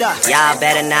Y'all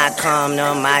better not come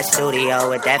to my studio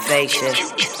with that fake shit.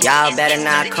 Y'all better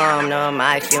not come to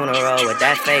my funeral with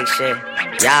that fake shit.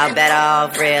 Y'all better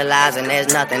off realizing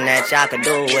there's nothing that y'all could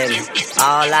do with me.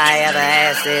 All I ever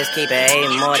ask is keep it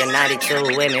 8 more than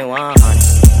 92 with me, 100.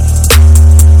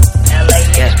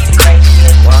 Yeah,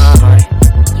 100.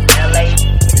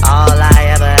 All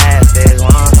I ever ask is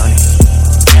 100.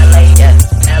 Yeah,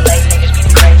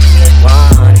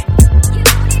 100.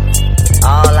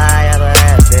 All I ever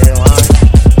ask is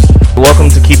 100. Welcome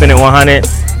to Keeping It 100.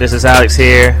 This is Alex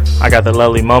here. I got the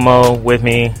lovely Momo with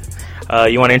me.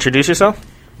 You want to introduce yourself?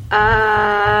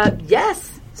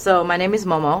 Yes. So my name is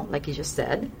Momo, like you just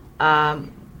said.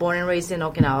 Born and raised in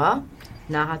Okinawa.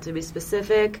 Not to be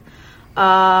specific.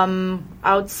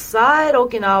 Outside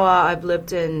Okinawa, I've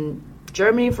lived in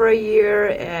Germany for a year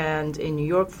and in New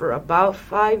York for about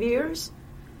 5 years,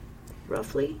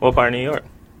 roughly. What part of New York?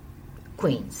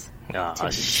 Queens. Oh,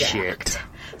 shit.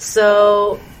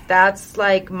 So that's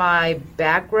like my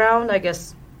background, I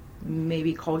guess,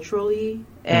 maybe culturally.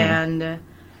 And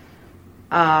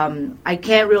I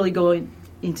can't really go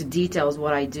into details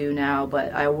what I do now,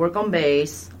 but I work on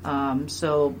base.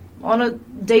 So on a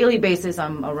daily basis,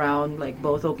 I'm around like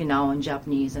both Okinawan,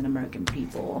 Japanese, and American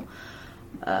people.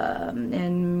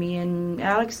 And me and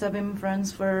Alex have been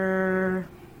friends for,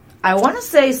 I want to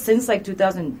say, since like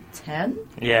 2010.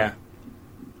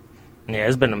 Yeah,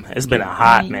 it's been a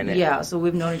hot minute. Yeah, so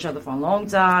we've known each other for a long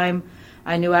time.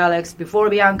 I knew Alex before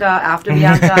Bianca, after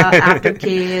Bianca, after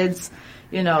kids.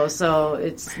 You know, so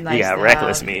it's nice. Yeah, to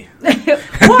reckless have. me. Well,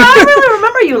 I don't really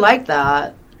remember you like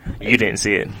that. You didn't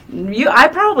see it. I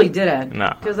probably didn't.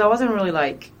 No. Because I wasn't really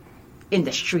like in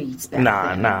the streets back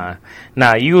then.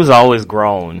 Nah. You was always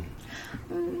grown.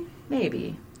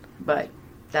 Maybe, but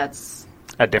that's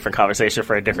A different conversation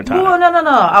for a different time. Well, no.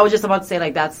 I was just about to say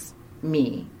like that's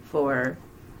me.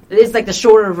 It's like the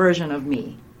shorter version of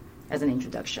me as an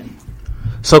introduction.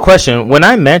 So, question: when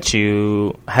I met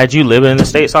you, had you lived in the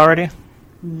States already?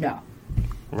 No.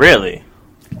 Really?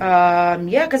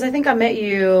 Yeah, because I think I met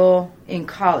you in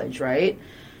college, right?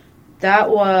 That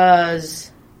was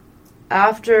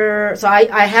after. So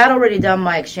I had already done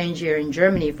my exchange year in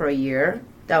Germany for a year.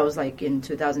 That was like in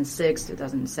 2006,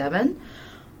 2007.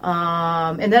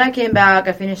 And then I came back.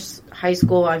 I finished high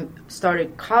school. I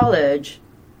started college.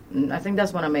 I think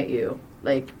that's when I met you,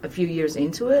 like a few years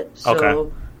into it. So,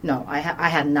 okay. No, I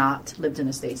had not lived in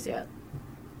the States yet.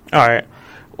 All right.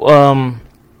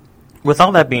 With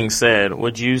all that being said,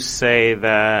 would you say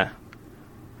that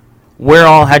where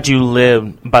all had you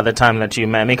lived by the time that you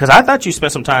met me? Because I thought you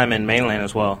spent some time in mainland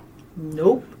as well.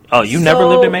 Nope. Oh, you never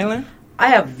lived in mainland? I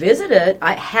have visited.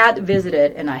 I had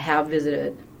visited, and I have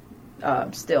visited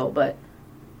still. But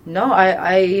no,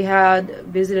 I had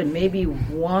visited maybe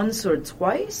once or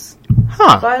twice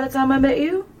by the time I met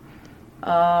you.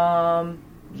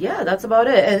 Yeah, that's about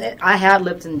it. And I had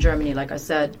lived in Germany, like I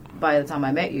said, by the time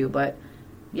I met you. But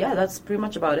yeah, that's pretty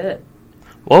much about it.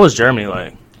 What was Germany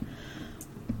like?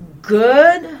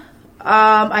 Good.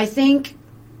 I think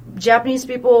Japanese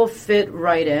people fit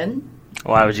right in.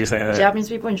 Why would you say that? Japanese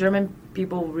people and German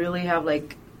people really have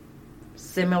like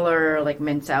similar like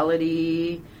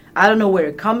mentality. I don't know where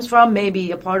it comes from.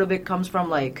 Maybe a part of it comes from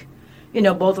like,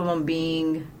 both of them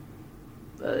being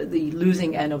the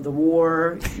losing end of the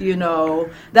war.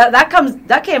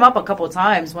 That came up a couple of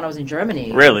times when I was in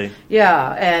Germany. Really?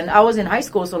 Yeah, and I was in high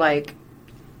school, so like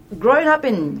growing up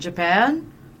in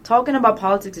Japan, talking about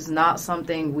politics is not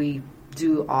something we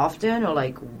do often or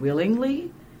like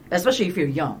willingly, especially if you're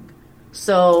young.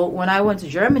 So when I went to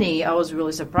Germany, I was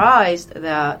really surprised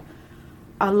that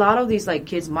a lot of these like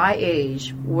kids my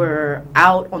age were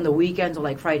out on the weekends or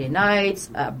like Friday nights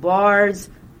at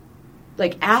bars,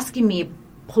 like asking me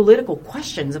political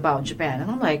questions about Japan.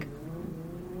 And I'm like,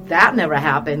 that never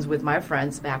happens with my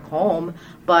friends back home.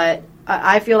 But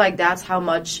I feel like that's how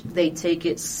much they take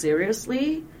it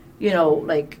seriously,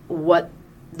 like what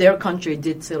their country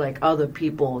did to like other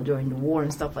people during the war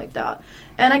and stuff like that.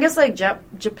 And I guess like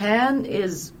Japan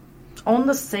is on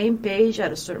the same page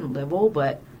at a certain level,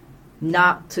 but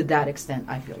not to that extent,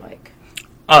 I feel like.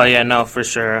 Oh, yeah, no, for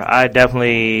sure. I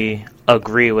definitely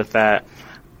agree with that.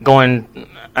 Going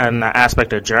on the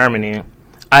aspect of Germany,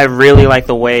 I really like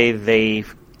the way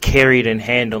they've carried and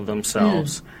handled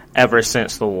themselves ever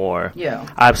since the war. Yeah.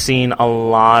 I've seen a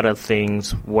lot of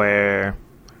things where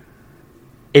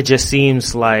it just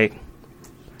seems like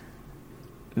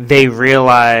they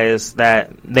realize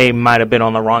that they might have been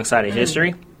on the wrong side of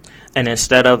history. And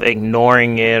instead of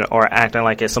ignoring it or acting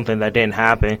like it's something that didn't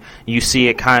happen, you see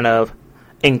it kind of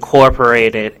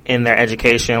incorporated in their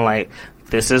education. Like,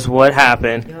 this is what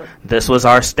happened. Yep. This was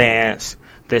our stance.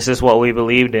 This is what we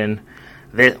believed in.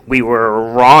 That we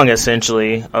were wrong,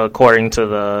 essentially, according to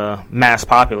the mass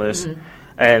populace. Mm-hmm.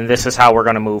 And this is how we're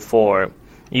going to move forward.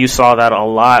 You saw that a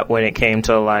lot when it came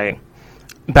to, like,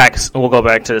 we'll go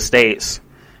back to the States,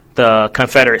 the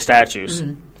Confederate statues.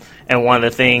 Mm-hmm. And one of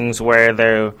the things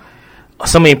where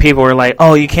so many people were like,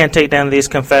 oh, you can't take down this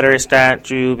Confederate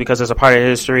statue because it's a part of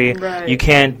history. Right. You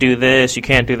can't do this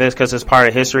because it's part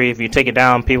of history. If you take it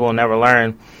down, people will never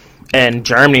learn. And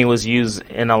Germany was used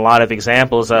in a lot of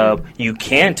examples of you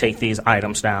can take these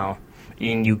items down.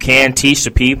 You can teach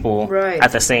the people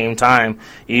at the same time.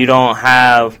 You don't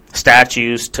have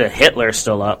statues to Hitler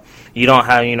still up. You don't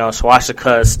have,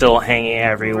 swastikas still hanging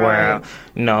everywhere.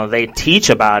 Right. They teach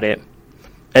about it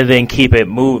and then keep it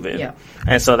moving. Yeah.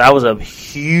 And so that was a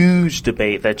huge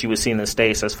debate that you would see in the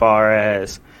States as far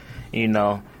as,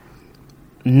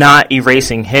 not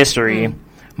erasing history,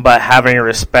 but having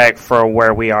respect for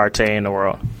where we are today in the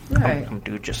world. Right. I'm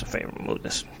do just a favor, move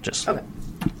this just a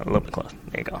little bit closer.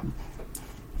 There you go.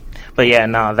 But yeah,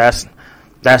 no,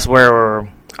 that's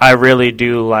where I really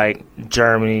do like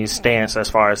Germany's stance as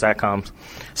far as that comes.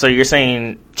 So you're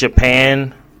saying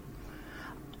Japan?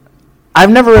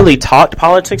 I've never really talked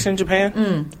politics in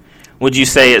Japan. Would you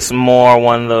say it's more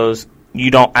one of those you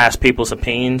don't ask people's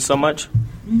opinions so much?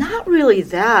 Not really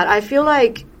that. I feel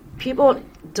like people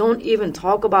don't even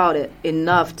talk about it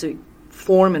enough to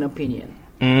form an opinion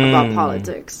about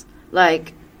politics.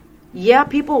 Like, yeah,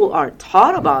 people are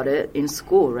taught about it in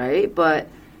school, right? But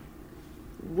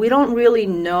we don't really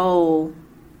know,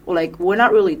 like, we're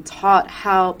not really taught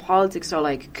how politics are,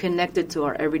 like, connected to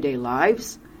our everyday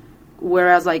lives.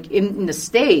 Whereas, like, in the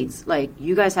States, like,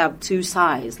 you guys have two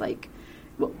sides, like,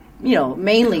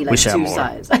 mainly, like, two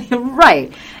sides.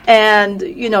 Right. And,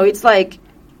 it's like,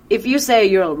 if you say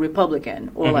you're a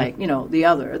Republican or, like, the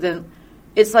other, then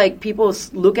it's like people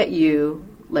look at you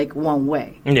like one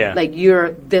way. Yeah. Like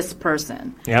you're this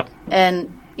person. Yep.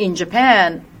 And in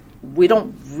Japan, we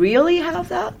don't really have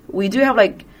that. We do have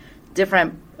like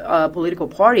different political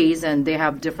parties and they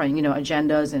have different,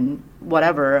 agendas and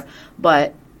whatever,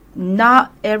 but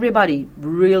not everybody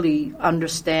really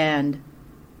understand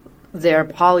their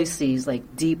policies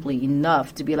like deeply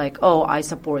enough to be like, oh, I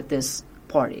support this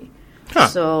party. Huh.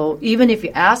 So even if you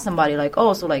ask somebody like,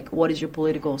 oh, so like, what is your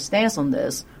political stance on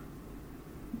this?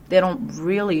 They don't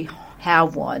really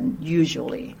have one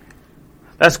usually.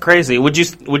 That's crazy. Would you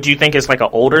think it's like an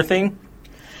older thing?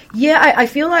 Yeah, I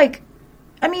feel like,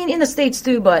 in the States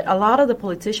too, but a lot of the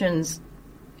politicians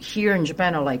here in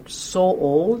Japan are like so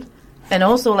old. And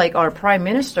also like our prime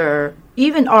minister,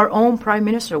 even our own prime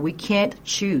minister, we can't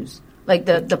choose. Like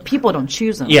the people don't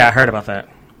choose them. Yeah, I heard about that.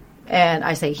 And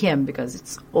I say him because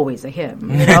it's always a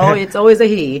him, it's always a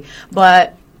he.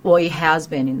 But, well, it has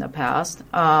been in the past.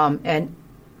 And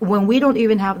when we don't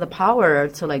even have the power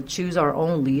to, like, choose our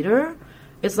own leader,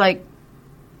 it's like,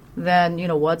 then,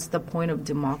 what's the point of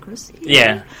democracy?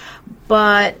 Yeah.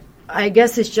 But I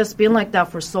guess it's just been like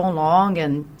that for so long,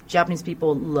 and Japanese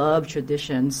people love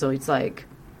tradition, so it's like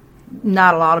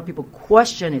not a lot of people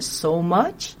question it so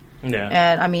much.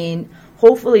 Yeah. And,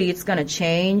 hopefully it's going to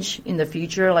change in the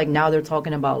future. Like now they're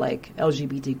talking about like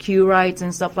LGBTQ rights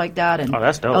and stuff like that. And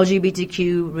that's dope.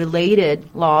 LGBTQ related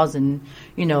laws and,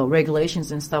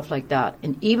 regulations and stuff like that.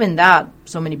 And even that,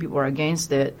 so many people are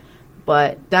against it.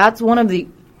 But that's one of the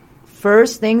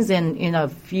first things in a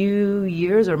few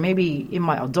years or maybe in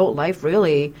my adult life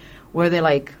really where they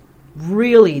like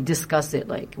really discuss it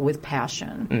like with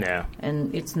passion. Yeah.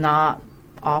 And it's not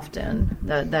often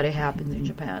that it happens in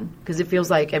Japan because it feels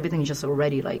like everything's just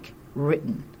already like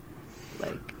written,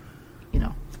 like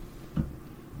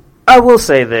I will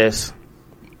say this: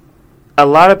 a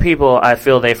lot of people, I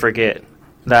feel they forget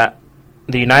that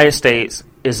the United States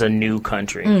is a new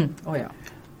country. Oh yeah.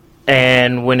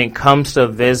 And when it comes to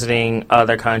visiting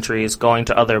other countries, going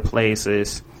to other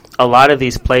places, a lot of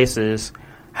these places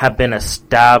have been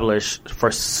established for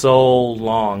so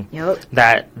long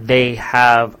that they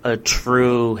have a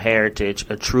true heritage,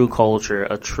 a true culture,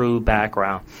 a true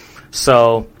background.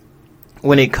 So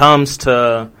when it comes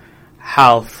to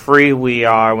how free we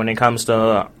are, when it comes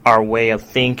to our way of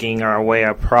thinking, our way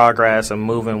of progress and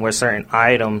moving with certain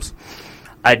items,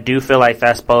 I do feel like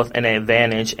that's both an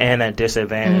advantage and a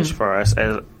disadvantage for us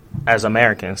as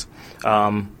Americans.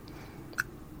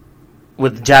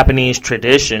 With Japanese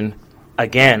tradition,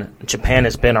 again, Japan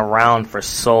has been around for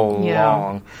so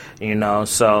long,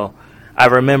 so I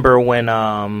remember when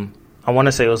I want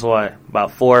to say it was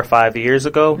about 4 or 5 years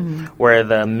ago, where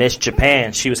the Miss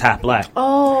Japan, she was half black.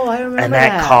 Oh, I remember and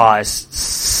that caused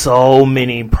so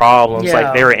many problems. Yeah.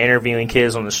 Like, they were interviewing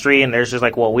kids on the street, and they're just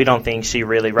like, well, we don't think she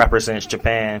really represents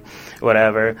Japan,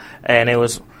 whatever. And it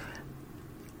was,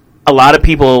 a lot of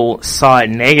people saw it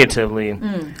negatively,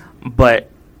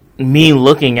 but me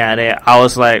looking at it, I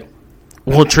was like,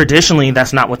 well, traditionally,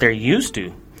 that's not what they're used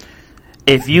to.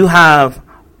 If you have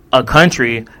a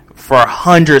country for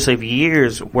hundreds of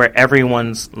years where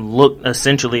everyone's looked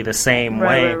essentially the same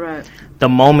way, Right. the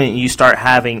moment you start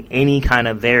having any kind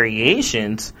of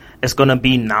variations, it's going to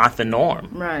be not the norm.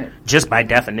 Right. Just by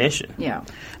definition. Yeah.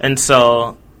 And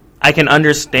so I can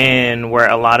understand where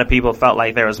a lot of people felt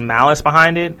like there was malice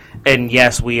behind it. And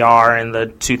yes, we are in the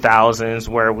 2000s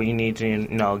where we need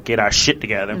to, get our shit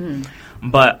together.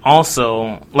 But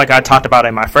also, like I talked about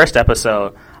in my first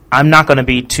episode, I'm not going to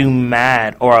be too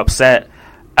mad or upset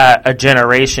at a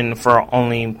generation for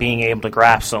only being able to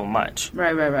grasp so much.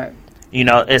 Right.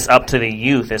 It's up to the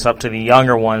youth. It's up to the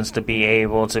younger ones to be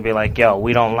able to be like, yo,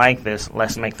 we don't like this.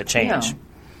 Let's make the change. Yeah,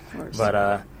 of course.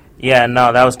 But,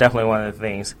 that was definitely one of the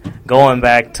things. Going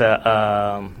back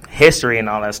to history and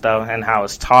all that stuff and how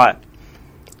it's taught,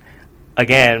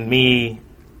 again, me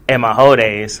in my whole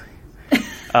days,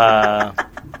 I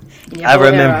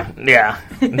remember,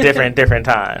 different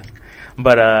time.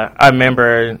 But I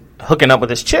remember hooking up with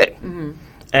this chick,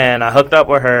 and I hooked up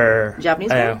with her.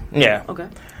 Japanese girl? Yeah. Okay.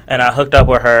 And I hooked up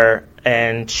with her,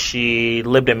 and she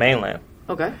lived in mainland.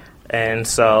 Okay. And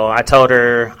so I told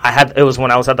her, it was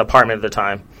when I was at the apartment at the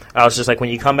time. I was just like, when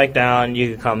you come back down,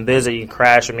 you can come visit, you can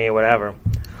crash with me or whatever.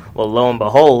 Well, lo and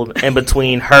behold, in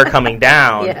between her coming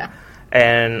down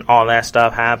and all that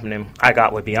stuff happening, I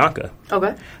got with Bianca.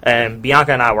 Okay. And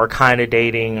Bianca and I were kind of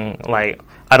dating, like,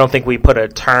 I don't think we put a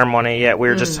term on it yet. We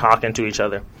were just talking to each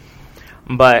other.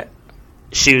 But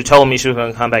she told me she was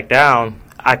going to come back down.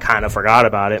 I kind of forgot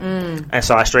about it. And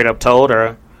so I straight up told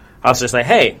her, I was just like,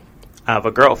 hey, I have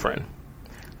a girlfriend.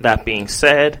 That being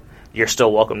said, you're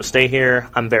still welcome to stay here.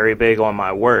 I'm very big on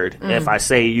my word. If I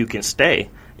say you can stay,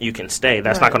 you can stay.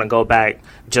 That's not going to go back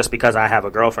just because I have a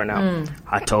girlfriend now.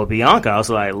 I told Bianca, I was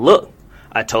like, look,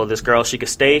 I told this girl she could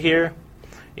stay here.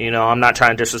 I'm not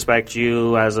trying to disrespect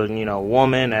you as a,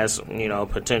 woman, as,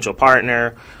 potential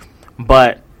partner,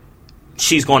 but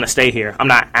she's going to stay here. I'm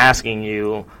not asking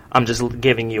you. I'm just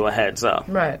giving you a heads up.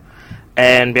 Right.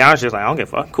 And Bianca's just like, I don't give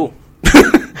a fuck. Cool.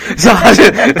 so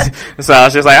I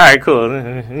was just like, all right, cool.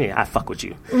 Yeah, I fuck with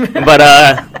you. But,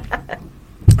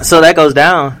 so that goes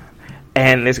down,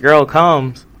 and this girl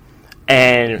comes,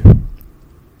 and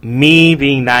me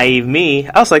being naive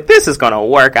I was like, this is going to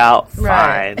work out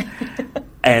fine. Right.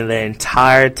 And the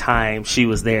entire time she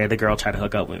was there, the girl tried to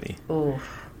hook up with me. Ooh.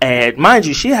 And mind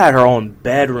you, she had her own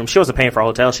bedroom. She wasn't paying for a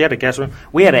hotel. She had a guest room.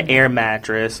 We had an air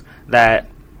mattress that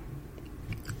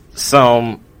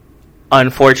some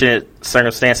unfortunate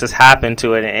circumstances happened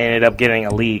to it and ended up getting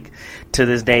a leak. To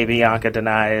this day, Bianca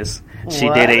denies she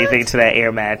did anything to that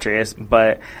air mattress. And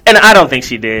I don't think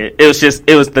she did.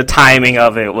 It was the timing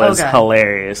of it was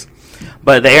hilarious.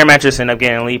 But the air mattress ended up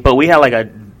getting a leak. But we had like a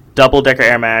double-decker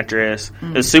air mattress.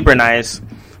 It was super nice.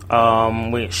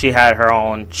 She had her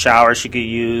own shower she could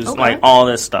use, like all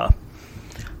this stuff.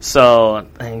 So,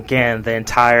 again, the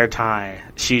entire time,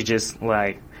 she just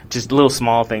little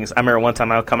small things. I remember one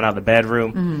time I was coming out of the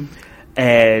bedroom,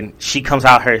 and she comes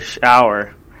out her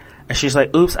shower, and she's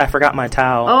like, oops, I forgot my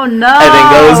towel. Oh, no.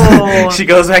 And then she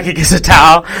goes back and gets a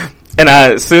towel. And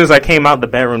as soon as I came out the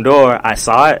bedroom door, I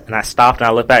saw it, and I stopped, and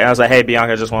I looked back, and I was like, hey,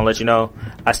 Bianca, I just want to let you know,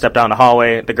 I stepped down the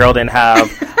hallway. The girl didn't have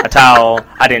a towel.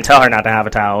 I didn't tell her not to have a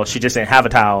towel. She just didn't have a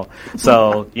towel.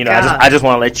 So, I just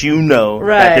want to let you know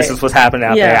that this is what's happening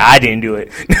out there. I didn't do it.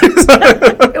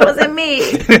 It wasn't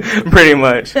me. Pretty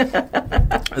much.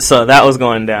 So that was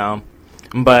going down.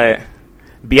 But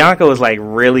Bianca was,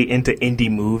 really into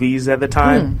indie movies at the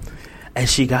time. And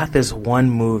she got this one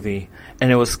movie,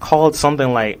 and it was called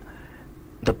something like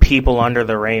The People Under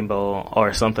the Rainbow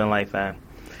or something like that.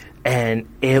 And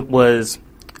it was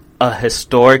a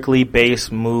historically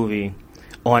based movie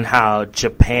on how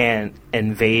Japan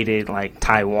invaded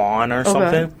Taiwan or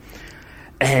something.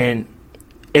 And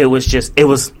it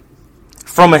was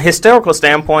from a historical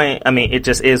standpoint, I mean, it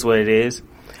just is what it is.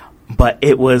 But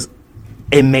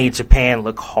it made Japan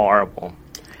look horrible.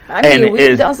 I mean,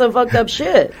 we've done some fucked up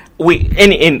shit.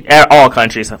 In all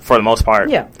countries for the most part.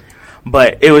 Yeah.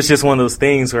 But it was just one of those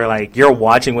things where you're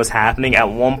watching what's happening. At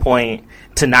one point,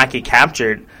 to not get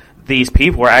captured, these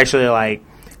people were actually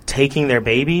taking their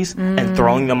babies and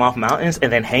throwing them off mountains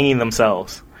and then hanging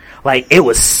themselves. It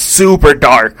was super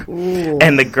dark. Ooh.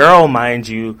 And the girl, mind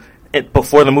you,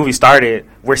 before the movie started,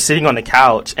 we're sitting on the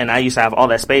couch, and I used to have all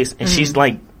that space, and she's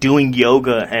like doing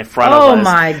yoga in front of us. Oh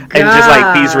my god! And just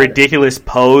like these ridiculous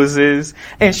poses,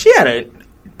 and she had a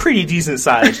pretty decent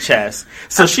sized chest,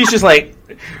 so she's just like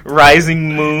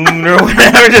rising moon or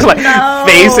whatever, just like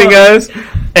facing us,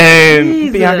 and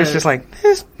Jesus. Bianca's just like,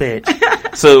 this bitch.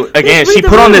 So again, she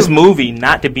put on this movie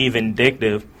not to be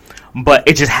vindictive, but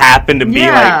it just happened to be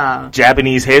like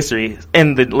Japanese history,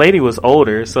 and the lady was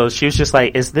older, so she was just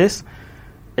like, did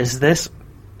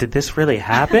this really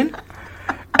happen?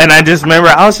 And I just remember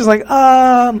I was just like,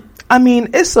 I mean,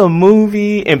 it's a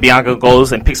movie. And Bianca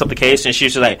goes and picks up the case, and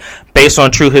she's just like, based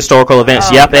on true historical events.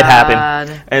 Oh, yep, God. it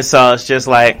happened. And so it's just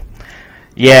like,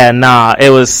 yeah, nah, it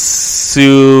was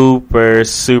super,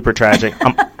 super tragic.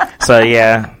 So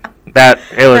yeah,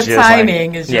 it was the just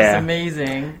timing like, is just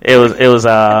amazing. It was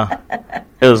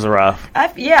rough. I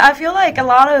feel like a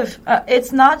lot of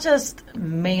it's not just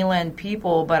mainland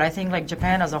people, but I think like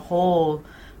Japan as a whole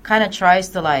kind of tries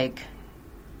to like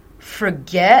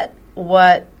forget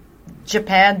what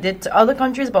Japan did to other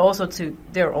countries, but also to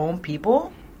their own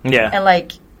people. Yeah. And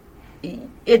like,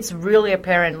 it's really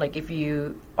apparent, like, if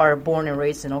you are born and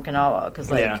raised in Okinawa, because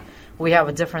like we have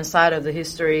a different side of the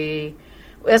history,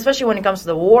 especially when it comes to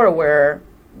the war, where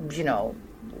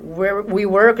we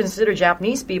were considered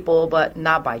Japanese people, but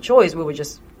not by choice. We were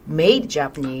just made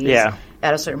Japanese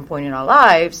at a certain point in our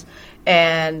lives,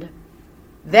 and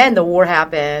then the war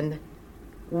happened.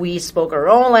 We spoke our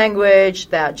own language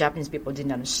that Japanese people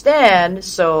didn't understand,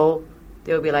 so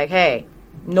they would be like, hey,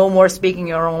 no more speaking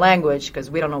your own language because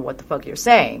we don't know what the fuck you're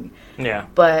saying. Yeah.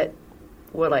 But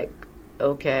we're like,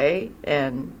 okay,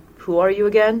 and who are you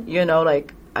again?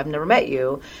 Like, I've never met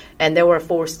you. And they were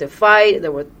forced to fight. They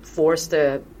were forced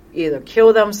to either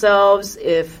kill themselves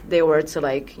if they were to,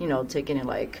 like, taken in,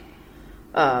 like,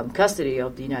 custody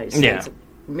of the United States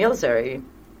military.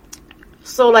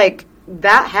 So, like,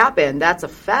 that happened. That's a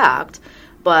fact.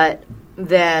 But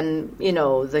then,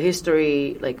 the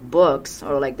history, like, books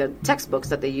or, like, the textbooks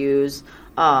that they use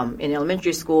in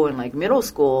elementary school and, like, middle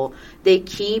school, they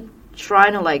keep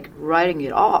trying to, like, writing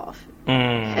it off.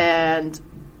 And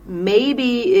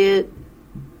maybe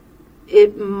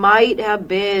it might have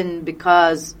been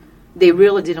because they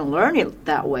really didn't learn it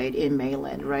that way in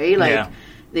mainland, right? Like,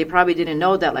 they probably didn't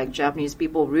know that, like, Japanese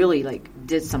people really, like,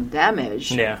 did some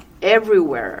damage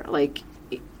everywhere, like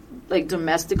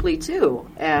domestically too.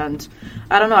 And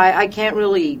I don't know, I can't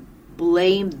really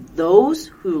blame those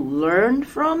who learned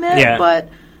from it, but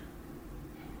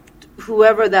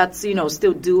whoever that's,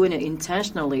 still doing it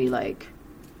intentionally, like,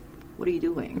 what are you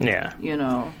doing?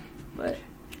 But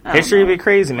history be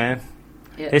crazy, man.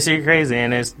 History crazy,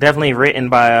 and it's definitely written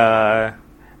by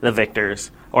the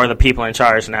victors or the people in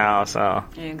charge now. So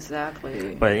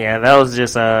exactly. But yeah, that was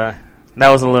just that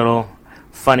was a little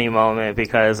funny moment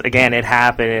because again it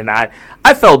happened, and I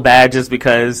felt bad just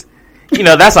because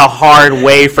that's a hard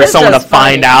way for someone to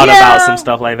find out about some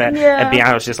stuff like that. And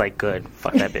Bianca was just like, good,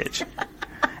 fuck that bitch.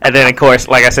 And then of course,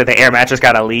 like I said, the air mattress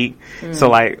got a leak, so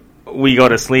like we go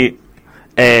to sleep,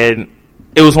 and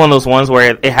it was one of those ones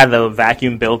where it had the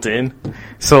vacuum built in.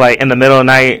 So, like, in the middle of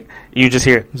the night, you just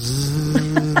hear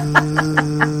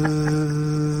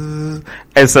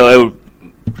and so it would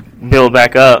build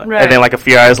back up. Right. And then, like, a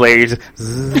few hours later, you just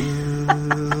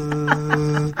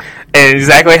and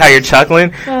exactly how you're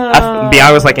chuckling,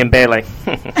 Bianca was, like, in bed, like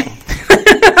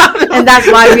and that's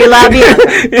why we love you.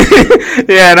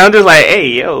 Yeah, and I'm just like, hey,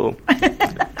 yo.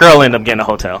 Girl ended up getting a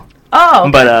hotel. Oh,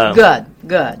 okay. But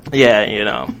good. Yeah,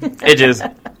 it just.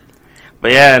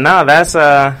 But yeah, no, that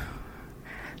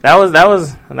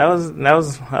was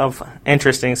an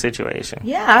interesting situation.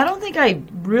 Yeah, I don't think I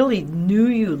really knew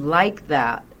you like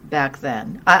that back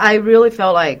then. I really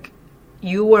felt like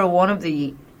you were one of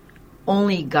the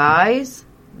only guys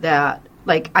that,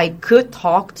 like, I could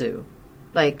talk to,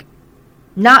 like,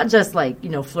 not just like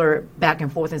flirt back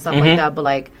and forth and stuff like that, but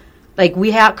like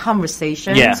we had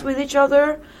conversations with each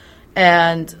other.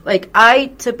 And, like,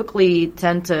 I typically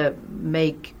tend to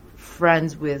make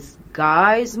friends with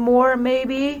guys more,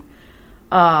 maybe.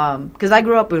 Because I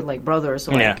grew up with, like, brothers.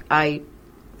 So, like, I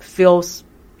feel,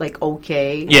 like,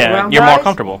 okay around you're guys. more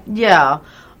comfortable. Yeah.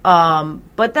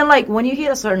 But then, like, when you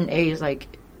hit a certain age, like,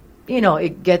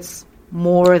 it gets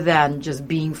more than just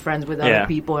being friends with other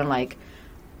people. And, like,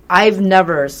 I've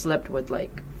never slept with,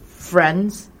 like,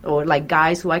 friends or, like,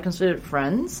 guys who I considered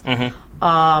friends.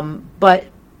 But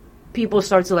people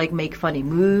start to, like, make funny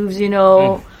moves,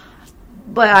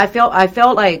 But I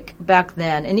felt like back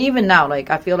then, and even now, like,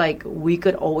 I feel like we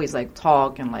could always, like,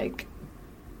 talk and, like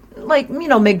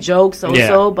make jokes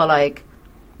also, but, like,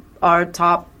 our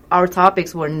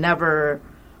topics were never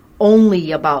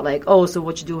only about like, oh, so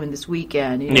what you doing this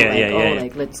weekend? You know,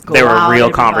 like let's go. There out, were real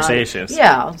everybody. conversations.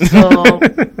 Yeah, so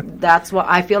that's why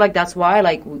I feel like that's why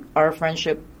like our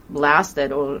friendship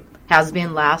lasted or has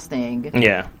been lasting.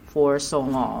 Yeah. For so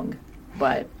long,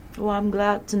 but well, I'm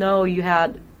glad to know you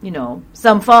had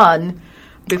some fun.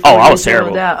 Before I was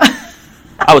terrible.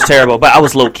 I was terrible, but I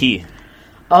was low key.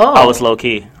 Oh, I was low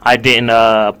key. I didn't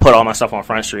put all my stuff on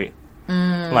Front Street.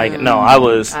 Like no, I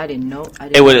was. I didn't know.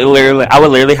 I would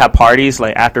literally have parties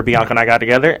like after Bianca and I got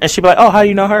together, and she'd be like, "Oh, how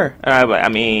you know her?" And I'd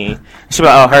be like, she'd be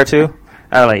like, "Oh, her too."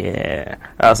 I was like, "Yeah."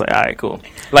 I was like, "All right, cool."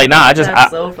 Like, nah,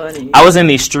 That's so funny. I was in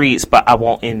these streets, but I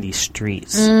won't in these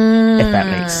streets. If that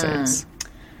makes sense.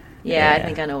 Yeah, I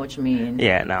think I know what you mean.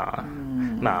 Yeah,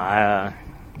 nah.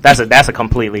 That's a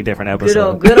completely different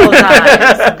episode. Good old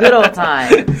times. Good old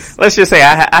times. Let's just say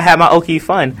I had my Oki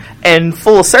fun, and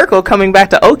full circle coming back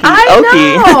to Oki. I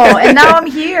know, and now I'm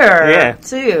here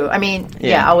too. I mean,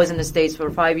 Yeah. I was in the States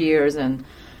for 5 years, and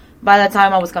by the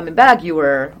time I was coming back, you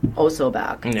were also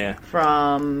back. Yeah.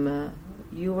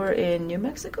 You were in New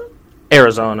Mexico?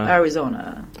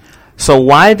 Arizona. So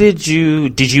why did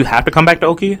you have to come back to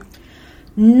Oki?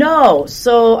 No.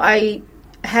 So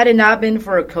had it not been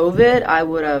for COVID, I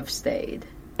would have stayed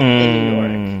in New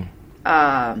York.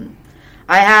 I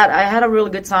had a really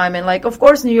good time, and like, of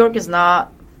course, New York is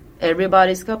not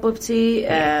everybody's cup of tea,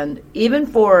 and even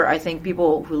for I think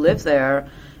people who live there,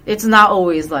 it's not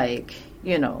always like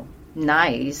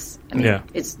nice. I mean,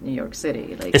 it's New York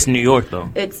City. Like, it's New York though.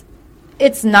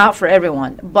 It's not for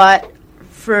everyone, but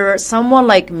for someone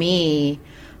like me,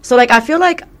 so like I feel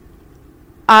like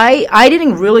I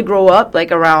didn't really grow up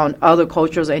like around other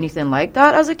cultures or anything like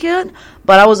that as a kid,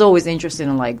 but I was always interested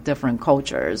in like different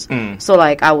cultures. So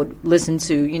like I would listen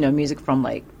to music from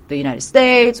like the United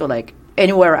States or like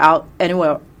anywhere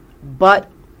but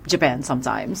Japan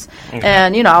sometimes. Okay.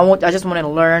 And I just wanted to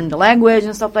learn the language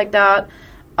and stuff like that.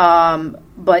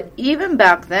 But even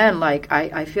back then, like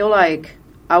I feel like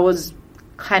I was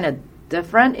kind of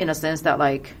different in a sense that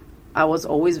like I was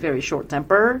always very short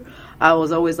tempered. I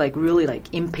was always like really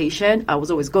like impatient. I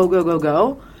was always go, go, go,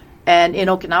 go. And in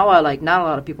Okinawa, like not a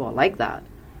lot of people are like that.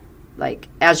 Like,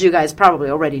 as you guys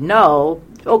probably already know,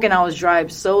 Okinawans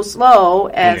drive so slow,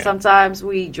 and sometimes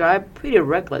we drive pretty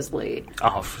recklessly.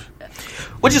 Oh,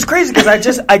 which is crazy because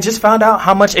I just found out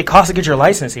how much it costs to get your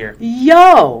license here.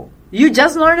 Yo, you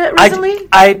just learned it recently?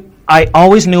 I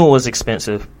always knew it was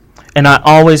expensive. And I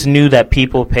always knew that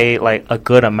people pay like a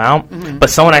good amount, but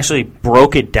someone actually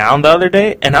broke it down the other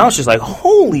day, and I was just like,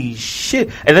 "Holy shit!"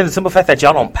 And then the simple fact that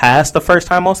y'all don't pass the first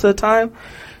time most of the time,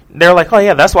 they're like, "Oh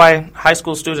yeah, that's why high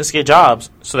school students get jobs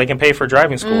so they can pay for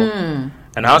driving school."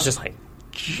 And I was just like,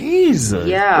 "Jesus!"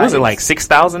 Yeah, what was it like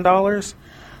 $6,000?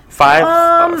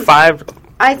 Five.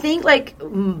 I think like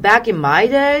back in my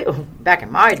day, right.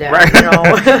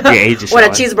 when age is a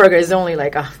cheeseburger is only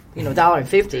like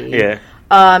 $1.50. Yeah.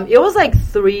 It was like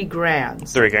 $3,000.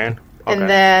 $3,000. Okay. And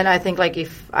then I think like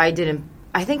if I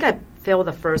failed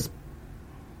the first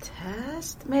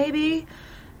test maybe,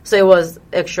 so it was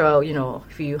extra, a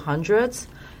few hundreds,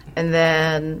 and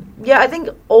then I think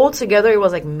altogether it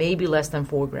was like maybe less than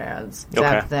 $4,000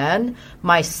 back then.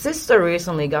 My sister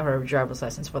recently got her driver's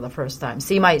license for the first time.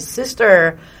 See, my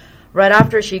sister, right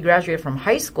after she graduated from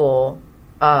high school,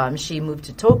 she moved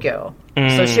to Tokyo.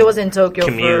 So she was in Tokyo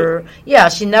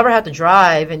she never had to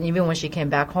drive, and even when she came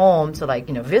back home to like,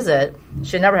 visit,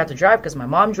 she never had to drive because my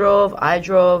mom drove, I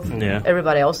drove,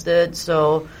 everybody else did.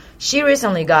 So she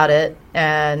recently got it,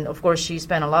 and of course she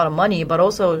spent a lot of money, but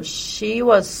also she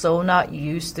was so not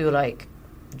used to like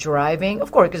driving,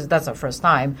 of course, because that's her first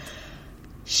time.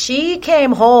 She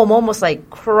came home almost like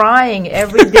crying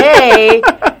every day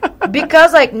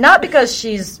because like, not because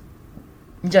she's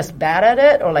just bad at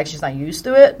it or like she's not used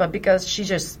to it, but because she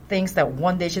just thinks that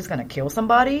one day she's gonna kill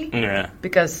somebody.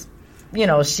 Because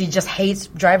she just hates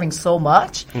driving so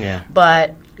much.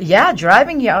 But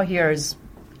driving out here is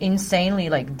insanely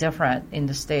like different in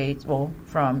the States,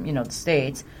 from the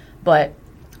States. But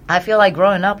I feel like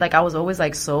growing up, like I was always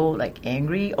like so like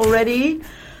angry already.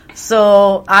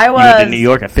 So I was... You lived in New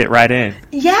York, I fit right in.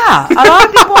 Yeah. A lot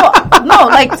of people... No,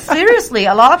 like seriously,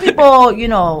 a lot of people,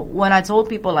 when I told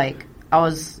people like I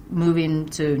was moving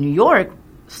to New York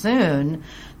soon,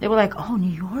 they were like, "Oh, New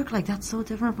York, like that's so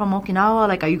different from Okinawa.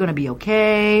 Like, are you gonna be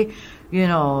okay?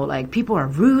 Like people are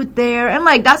rude there." And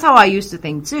like that's how I used to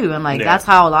think too. And like that's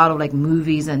how a lot of like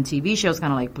movies and TV shows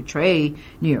kind of like portray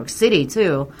New York City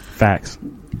too. Facts.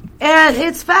 And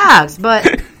it's facts, but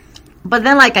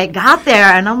then like I got there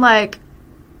and I'm like,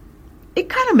 it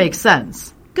kind of makes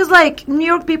sense because like New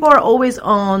York people are always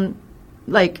on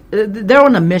like they're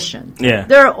on a mission. Yeah.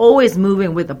 They're always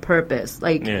moving with a purpose.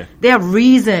 Like they have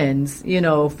reasons,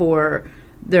 for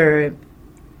their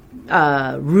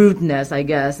rudeness, I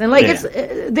guess. And like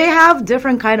they have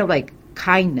different kind of like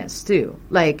kindness too.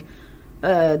 Like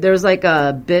there's like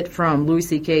a bit from Louis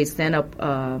C.K.'s stand-up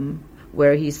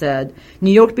where he said,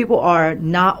 New York people are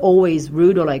not always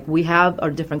rude, or like we have a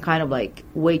different kind of like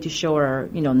way to show our,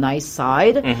 nice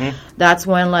side. Mm-hmm. That's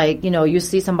when like, you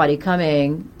see somebody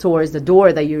coming towards the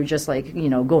door that you're just like,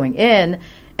 going in.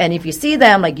 And if you see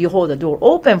them, like you hold the door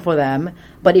open for them.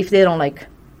 But if they don't like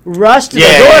rush to the door,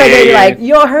 then you're like,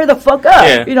 yo, hurry the fuck up.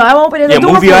 Yeah. I'm opening the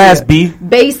door move for your you. ass, B.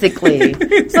 Basically.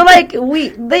 So like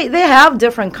they have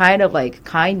different kind of like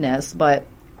kindness, but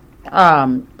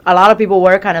a lot of people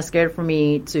were kind of scared for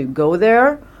me to go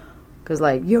there because,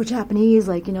 like, you're Japanese,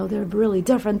 like, they're really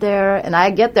different there. And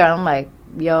I get there, and I'm like,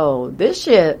 yo, this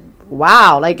shit,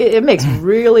 wow. Like, it makes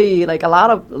really, like, a lot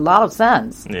of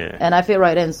sense. Yeah. And I fit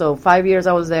right in. So 5 years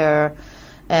I was there,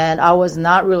 and I was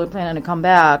not really planning to come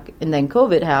back. And then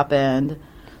COVID happened.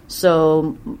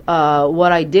 So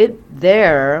what I did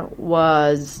there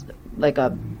was, like,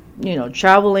 a,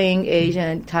 traveling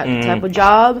agent type of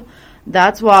job.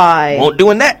 That's why... Won't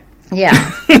doing that. Yeah.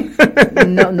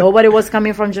 Nobody was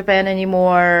coming from Japan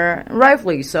anymore.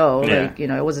 Rightfully so. Yeah. Like,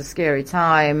 it was a scary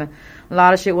time. A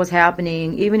lot of shit was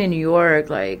happening. Even in New York,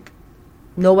 like,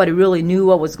 nobody really knew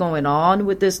what was going on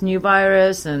with this new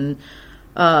virus. And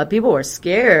people were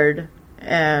scared.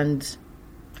 And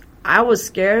I was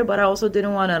scared, but I also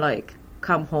didn't want to, like,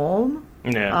 come home.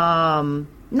 Yeah.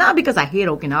 Not because I hate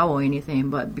Okinawa or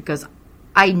anything, but because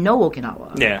I know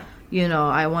Okinawa. Yeah.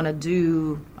 I want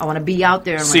to be out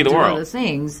there and see like, the do world. other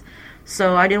things.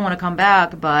 So I didn't want to come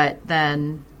back, but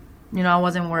then, I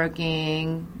wasn't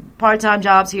working, part-time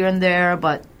jobs here and there,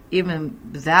 but even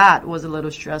that was a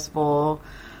little stressful.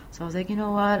 So I was like, you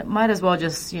know what, might as well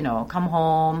just, come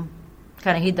home,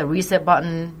 kind of hit the reset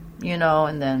button,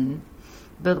 and then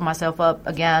build myself up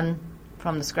again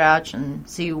from the scratch and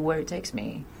see where it takes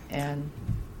me. And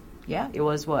yeah, it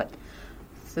was what?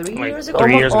 3 years ago?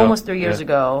 Almost 3 years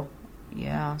ago.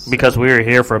 Yeah. So. Because we were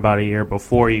here for about a year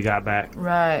before you got back.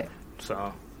 Right.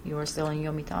 So. You were still in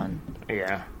Yomitan.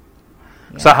 Yeah.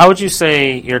 So how would you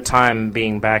say your time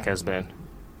being back has been?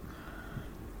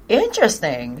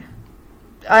 Interesting.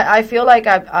 I feel like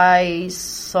I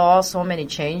saw so many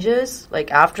changes,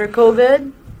 like, after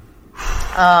COVID.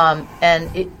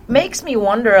 And it makes me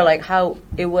wonder, like, how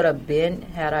it would have been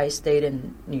had I stayed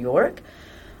in New York.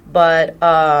 But,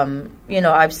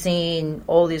 I've seen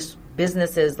all these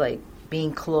businesses, like,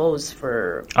 being closed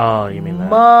for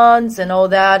months and all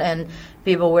that, and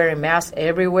people wearing masks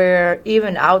everywhere,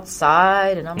 even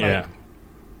outside. And I'm like,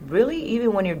 really?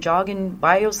 Even when you're jogging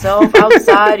by yourself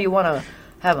outside, you want to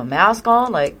have a mask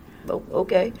on? Like,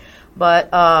 okay. But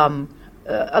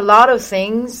a lot of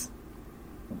things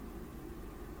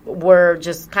were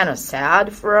just kind of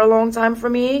sad for a long time for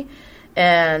me.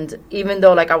 And even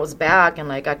though, like, I was back and,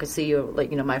 like, I could see,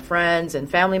 like, my friends and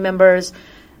family members,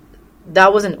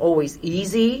 that wasn't always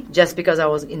easy just because I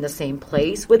was in the same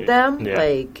place with them. Yeah.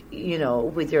 Like,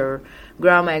 with your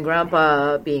grandma and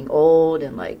grandpa being old,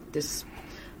 and, like, this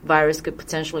virus could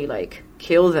potentially, like,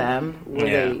 kill them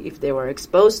if they were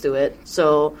exposed to it.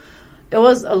 So it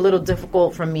was a little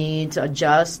difficult for me to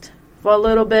adjust for a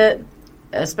little bit,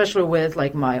 especially with,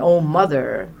 like, my own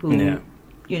mother who...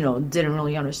 didn't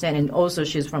really understand. And also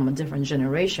she's from a different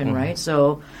generation, right?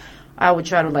 So I would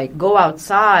try to, like, go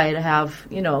outside, have,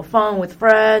 fun with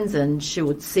friends, and she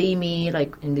would see me,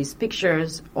 like, in these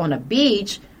pictures on a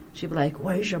beach. She'd be like,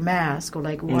 where's your mask? Or,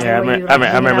 like, why are you, like,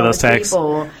 I remember those texts.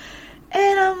 People?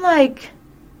 And I'm like,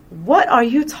 what are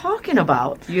you talking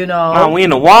about? Oh, we in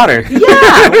the water.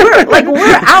 Yeah, we're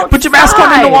outside. Put your mask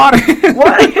on in the water.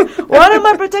 What am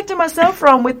I protecting myself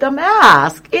from with the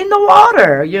mask in the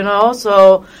water?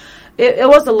 So it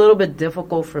was a little bit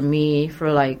difficult for me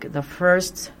for, like, the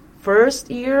first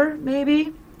year,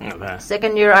 maybe. Okay.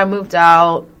 Second year, I moved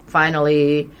out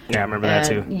finally. Yeah, I remember that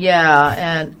too. Yeah,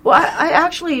 and I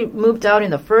actually moved out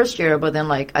in the first year, but then,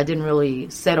 like, I didn't really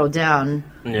settle down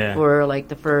for, like,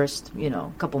 the first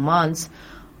couple months.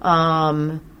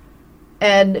 And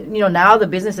now the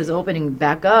business is opening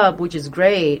back up, which is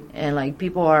great, and, like,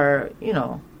 people are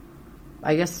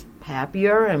I guess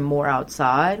happier and more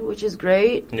outside, which is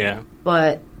great. Yeah.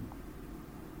 But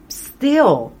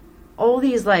still, all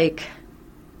these, like,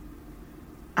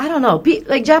 I don't know,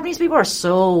 like, Japanese people are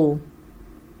so,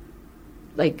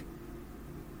 like,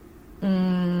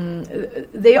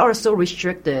 they are so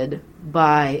restricted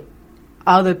by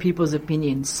other people's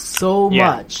opinions so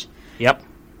much. Yep.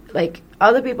 Like,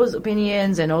 other people's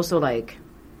opinions, and also, like,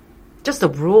 just the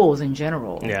rules in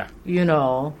general. Yeah. You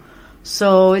know,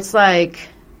 so it's like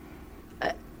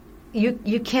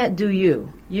you can't do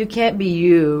you. You can't be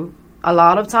you a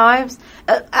lot of times.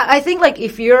 I think like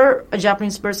if you're a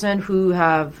Japanese person who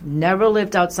have never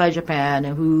lived outside Japan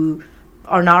and who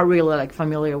are not really like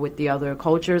familiar with the other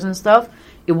cultures and stuff,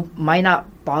 it might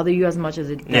not bother you as much as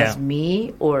it does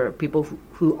me or people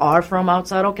who are from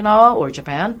outside Okinawa or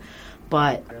Japan.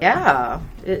 But yeah,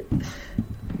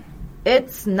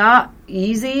 it's not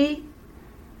easy.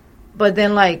 But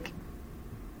then like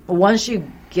once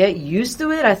you get used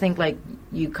to it, I think like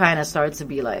you kind of start to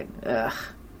be like, ugh,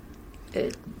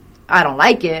 I don't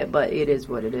like it, but it is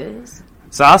what it is.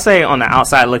 So I'll say on the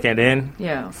outside looking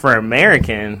in, for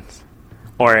Americans,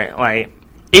 or like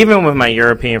even with my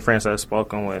European friends I've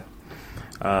spoken with,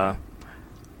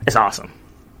 it's awesome.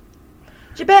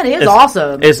 Japan is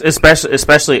awesome. It's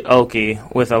especially Oki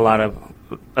with a lot of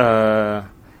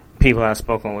people I've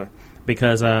spoken with,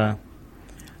 because the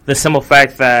simple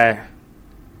fact that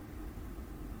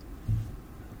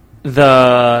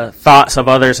the thoughts of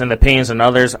others and the opinions of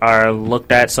others are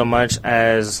looked at so much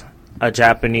as a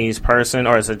Japanese person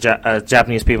or as a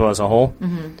Japanese people as a whole,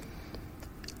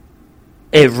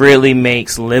 it really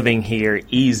makes living here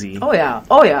easy. Oh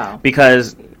yeah.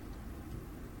 Because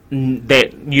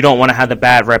that you don't want to have the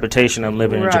bad reputation of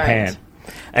living in Japan,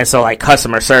 and so like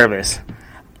customer service,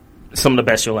 some of the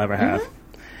best you'll ever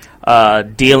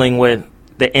have. Dealing with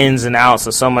the ins and outs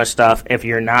of so much stuff if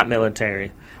you're not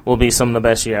military will be some of the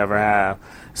best you ever have.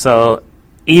 So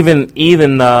even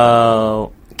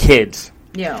the kids,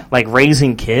 like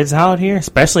raising kids out here,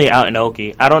 especially out in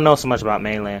Oki. I don't know so much about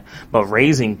mainland, but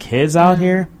raising kids out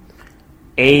here,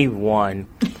 A1.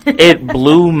 It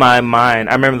blew my mind.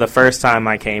 I remember the first time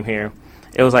I came here,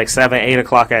 it was like 7, 8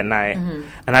 o'clock at night,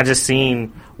 and I just seen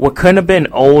what couldn't have been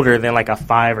older than like a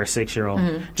 5 or 6 year old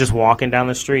just walking down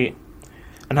the street,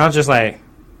 and I was just like,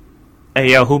 hey,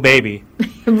 yo, who baby?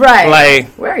 Right. Like,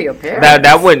 where are your parents?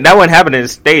 That wouldn't happen in the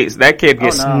States. That kid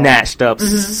gets snatched up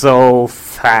so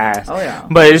fast. Oh, yeah.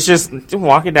 But it's just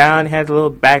walking down, he had a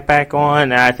little backpack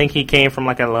on, and I think he came from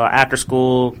like a little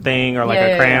after-school thing or like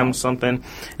a cram something,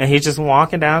 and he's just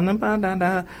walking down.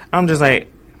 I'm just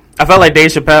like, I felt like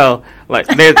Dave Chappelle. Like,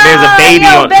 there's a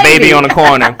baby on the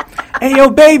corner. Hey, yo,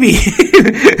 baby.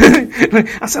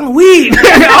 I'm selling weed.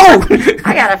 Oh,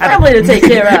 I got a family to take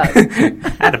care of.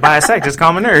 I had to buy a sack, just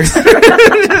calm my nerves. So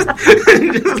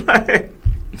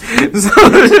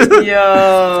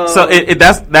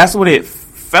that's what it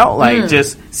felt like.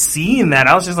 Just seeing that,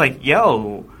 I was just like,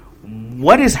 yo,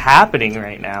 what is happening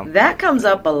right now? That comes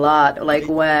up a lot, like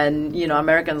when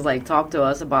Americans like talk to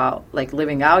us about like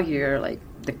living out here, like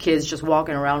the kids just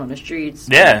walking around on the streets.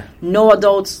 Yeah. No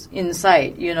adults in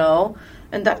sight,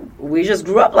 And that we just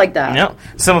grew up like that. Yep.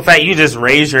 Simple fact, you just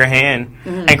raise your hand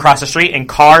and cross the street and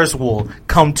cars will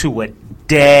come to a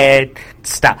dead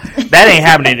stop. That ain't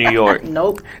happening in New York.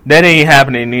 Nope. That ain't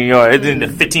happening in New York. It's in the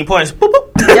 15 points. Boop,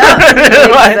 boop. Yeah,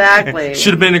 exactly.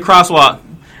 Should have been in the crosswalk.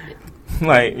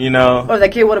 Like, Or the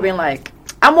kid would have been like,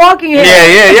 I'm walking here.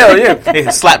 Yeah.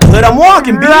 Hey, slap the hood, I'm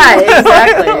walking, bitch. Right,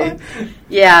 exactly.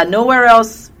 Yeah, nowhere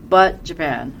else but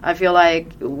Japan. I feel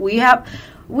like we have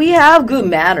good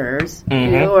manners,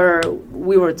 or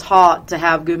we were taught to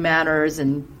have good manners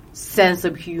and sense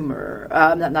of humor.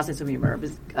 Not sense of humor,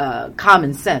 but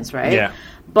common sense, right? Yeah.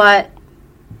 But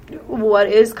what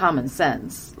is common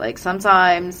sense? Like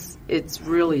sometimes it's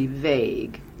really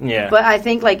vague. Yeah. But I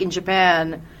think like in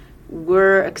Japan,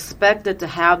 we're expected to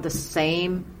have the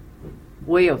same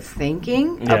way of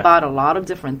thinking about a lot of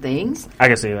different things. I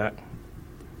can see that.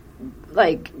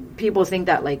 Like people think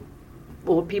that like,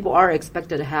 well, people are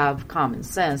expected to have common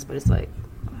sense, but it's like,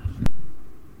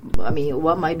 I mean,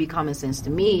 what might be common sense to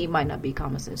me might not be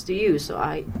common sense to you. So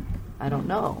I don't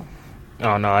know.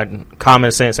 Oh no,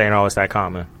 common sense ain't always that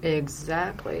common.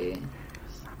 Exactly.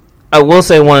 I will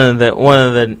say one of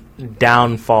the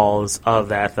downfalls of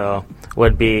that though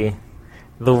would be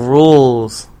the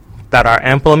rules that are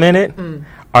implemented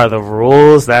are the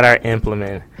rules that are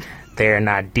implemented. They are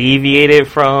not deviated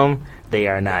from. They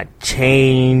are not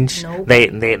changed. Nope. They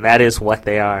that is what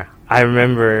they are. I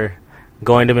remember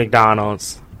going to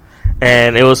McDonald's,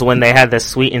 and it was when they had the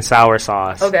sweet and sour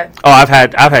sauce. Okay. Oh, I've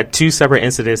had 2 separate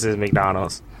incidences at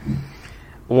McDonald's.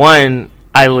 One,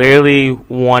 I literally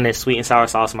wanted sweet and sour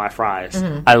sauce in my fries.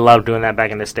 I loved doing that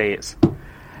back in the States.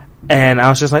 And I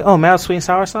was just like, oh, man, sweet and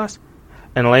sour sauce?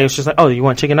 And the lady was just like, oh, you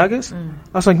want chicken nuggets? I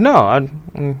was like, no,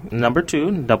 number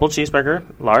 2, double cheeseburger,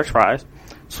 large fries,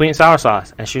 sweet and sour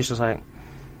sauce. And she was just like,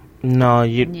 no,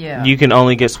 you can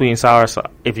only get sweet and sour sauce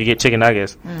if you get chicken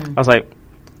nuggets. I was like,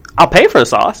 I'll pay for the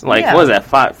sauce. Like, what is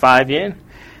that, 5 yen?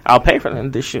 I'll pay for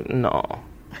them.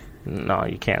 No,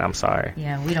 you can't. I'm sorry.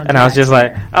 Yeah, we don't. And I was just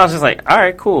like, all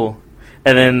right, cool.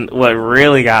 And then what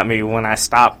really got me when I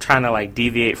stopped trying to like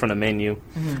deviate from the menu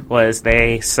was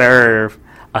they serve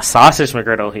a sausage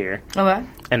McGriddle here. Okay.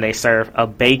 And they serve a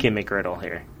bacon McGriddle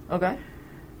here. Okay.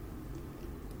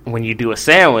 When you do a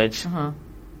sandwich,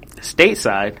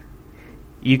 stateside,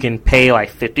 you can pay like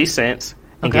 50 cents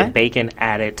and get bacon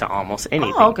added to almost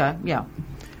anything. Oh, okay. Yeah.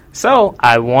 So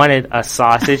I wanted a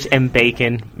sausage and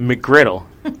bacon McGriddle.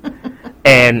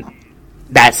 And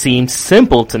that seemed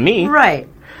simple to me. Right.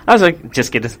 I was like,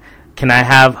 just get this. Can I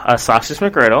have a sausage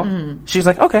McGriddle? She was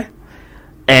like, okay.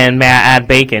 And may I add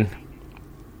bacon?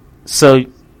 So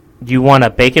you want a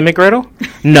bacon McGriddle?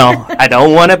 No, I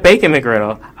don't want a bacon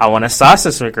McGriddle. I want a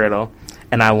sausage McGriddle,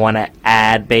 and I want to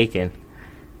add bacon.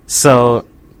 So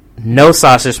no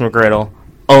sausage McGriddle,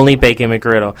 only bacon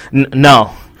McGriddle.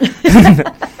 No.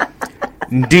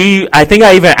 I think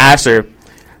I even asked her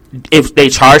if they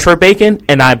charge for bacon,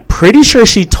 and I'm pretty sure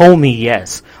she told me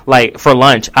yes. Like, for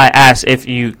lunch, I asked if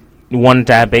you wanted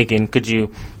to add bacon. Could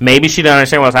you? Maybe she didn't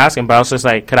understand what I was asking, but I was just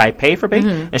like, could I pay for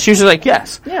bacon? And she was just like,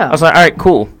 yes. Yeah. I was like, all right,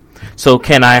 cool. So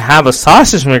can I have a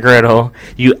sausage McGriddle?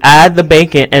 You add the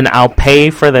bacon, and I'll pay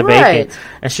for the bacon.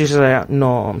 And she was like,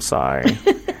 no, I'm sorry.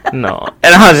 No.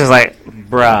 And I was just like,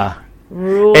 bruh.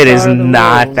 It is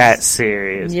not that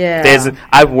serious. Yeah.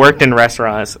 I've worked in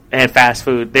restaurants and fast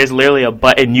food. There's literally a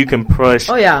button you can push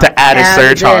to add a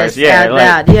surcharge.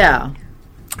 Yeah.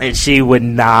 And she would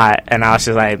not. And I was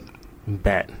just like,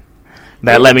 bet.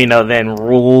 That let me know then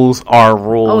rules are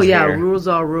rules. Oh, yeah. Here. Rules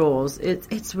are rules.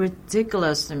 It's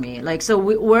ridiculous to me. Like, so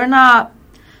we're not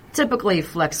typically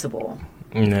flexible.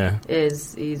 Yeah.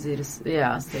 It's easy to,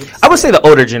 I would say the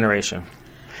older generation.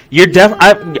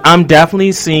 I'm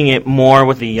definitely seeing it more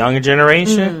with the younger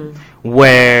generation,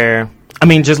 where, I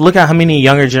mean, just look at how many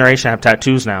younger generation have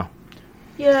tattoos now.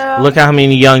 Yeah. Look at how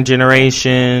many young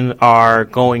generation are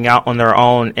going out on their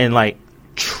own and, like,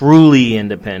 truly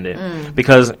independent.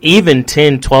 Because even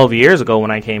 10, 12 years ago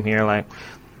when I came here, like,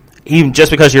 even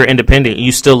just because you're independent,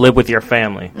 you still live with your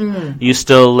family. You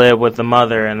still live with the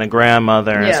mother and the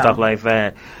grandmother and stuff like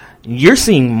that. You're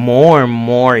seeing more and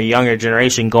more younger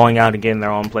generation going out and getting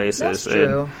their own places. That's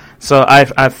true. So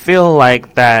I feel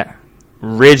like that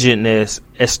rigidness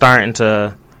is starting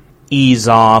to ease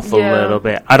off a little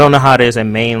bit. I don't know how it is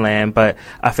in mainland, but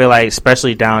I feel like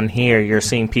especially down here, you're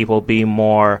seeing people be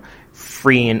more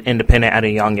free and independent at a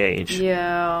young age.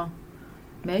 Yeah,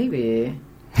 maybe.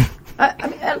 I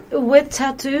mean, with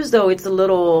tattoos, though, it's a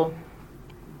little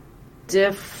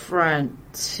different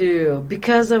too,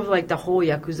 because of like the whole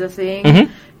Yakuza thing.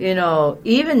 You know,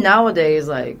 even nowadays,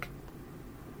 like,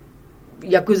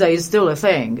 Yakuza is still a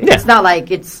thing. It's not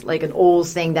like it's like an old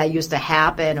thing that used to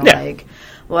happen or like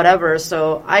whatever.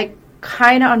 So I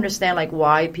kind of understand like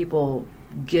why people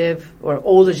give, or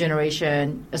older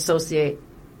generation associate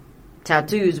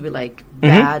tattoos with like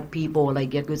bad people, like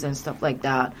Yakuza and stuff like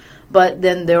that. But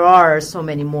then there are so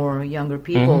many more younger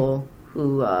people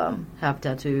who have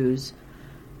tattoos.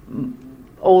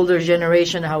 Older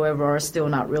generation, however, are still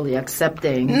not really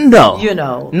accepting. No,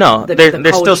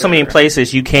 there's still so many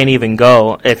places you can't even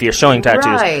go if you're showing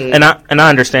tattoos. Right. And I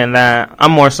understand that.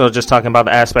 I'm more so just talking about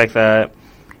the aspect that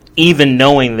even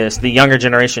knowing this, the younger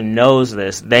generation knows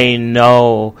this. They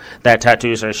know that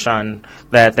tattoos are shunned,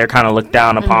 that they're kind of looked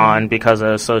down upon because of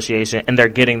association, and they're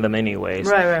getting them anyways.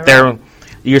 Right.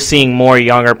 You're seeing more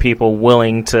younger people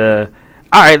willing to,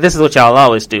 all right, this is what y'all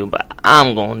always do, but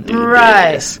I'm going to do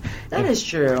this. That is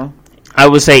true. I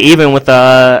would say even with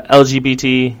the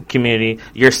LGBT community,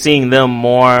 you're seeing them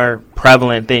more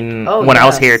prevalent than when I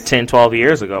was here 10, 12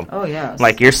 years ago. Oh, yes.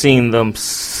 Like, you're seeing them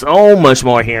so much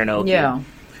more here in Oki. Yeah.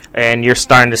 And you're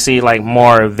starting to see, like,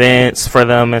 more events for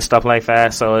them and stuff like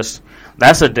that. So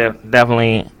that's a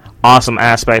definitely awesome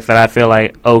aspect that I feel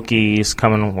like Oki is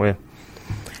coming with.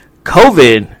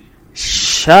 COVID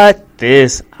shut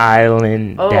this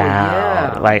island down.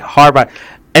 Yeah. Like, hard by.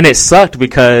 And it sucked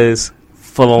because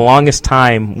for the longest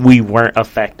time, we weren't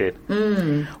affected.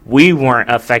 We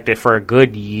weren't affected for a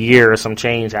good year or some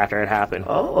change after it happened.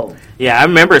 Oh. Yeah, I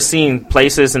remember seeing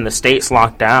places in the States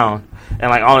locked down and,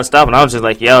 like, all this stuff, and I was just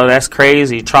like, yo, that's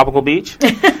crazy. Tropical beach?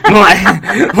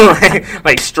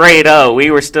 like, straight up.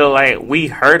 We were still, like, we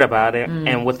heard about it,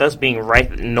 and with us being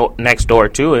right next door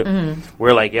to it,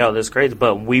 we're like, yo, this is crazy,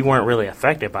 but we weren't really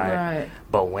affected by it.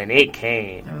 But when it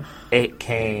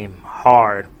came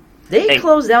hard. They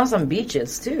closed down some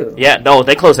beaches, too. Yeah, no,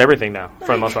 they closed everything now, for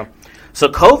the most part. So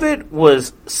COVID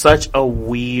was such a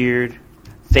weird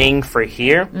thing for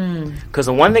here, because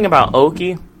the one thing about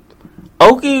Oki,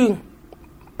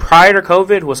 prior to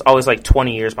COVID, was always like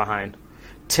 20 years behind.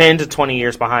 10 to 20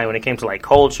 years behind when it came to like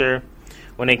culture,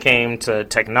 when it came to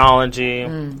technology,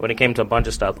 when it came to a bunch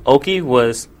of stuff. Oki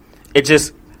it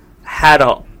just had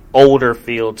a older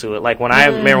feel to it. Like when I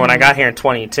remember when I got here in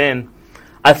 2010,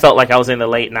 I felt like I was in the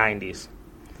late 90s.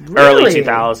 Really? Early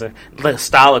 2000s. The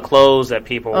style of clothes that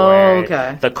people wear,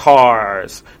 okay. the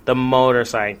cars, the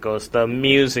motorcycles, the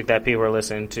music that people were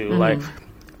listening to. Like,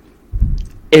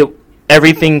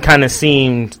 everything kind of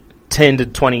seemed 10 to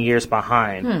 20 years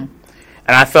behind. And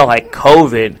I felt like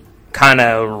COVID kind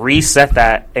of reset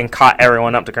that and caught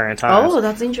everyone up to current times. Oh,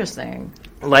 that's interesting.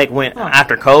 Like,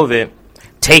 after COVID,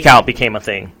 takeout became a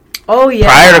thing. Oh, yeah.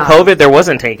 Prior to COVID, there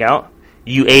wasn't takeout.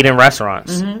 You ate in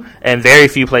restaurants. And very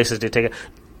few places did takeout.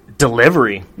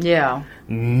 Delivery. Yeah.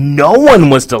 No one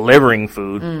was delivering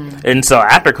food. And so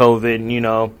after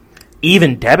COVID,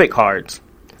 even debit cards,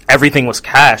 everything was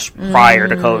cash prior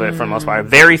to COVID for the most part.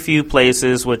 Very few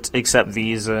places would accept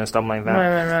Visa and stuff like that.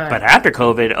 Right. But after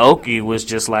COVID, Oki was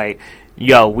just like,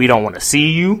 yo, we don't want to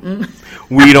see you.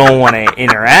 We don't want to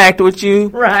interact with you.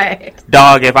 Right.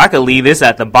 Dog, if I could leave this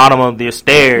at the bottom of the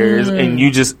stairs and you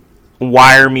just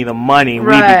wire me the money, we'd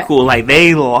be cool. Like,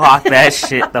 they locked that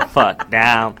shit the fuck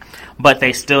down. But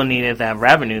they still needed that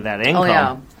revenue, that income. Oh,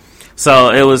 yeah. So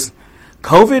it was...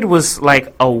 COVID was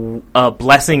like a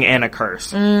blessing and a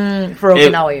curse. For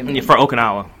Okinawa, you mean? For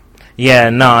Okinawa. Yeah,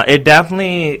 no, it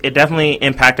definitely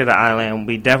impacted the island.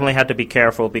 We definitely had to be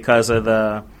careful because of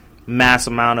the mass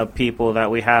amount of people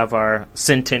that we have, our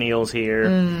centennials here.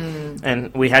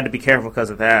 And we had to be careful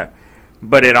because of that.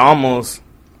 But it almost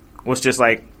was just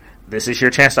like, this is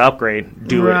your chance to upgrade.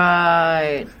 Do it.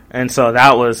 Right. And so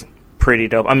that was pretty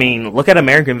dope. I mean, look at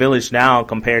American Village now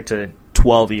compared to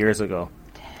 12 years ago.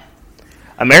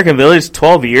 American Village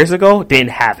 12 years ago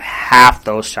didn't have half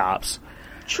those shops.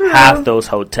 True. Half those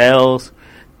hotels.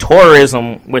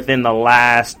 Tourism within the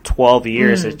last 12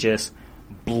 years has just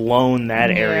blown that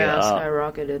area up.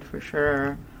 Skyrocketed for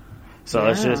sure. So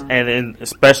it's just, and then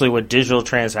especially with digital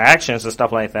transactions and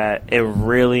stuff like that, it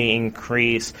really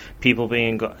increased people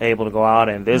being able to go out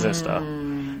and visit stuff.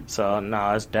 So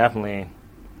no, it's definitely.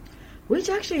 Which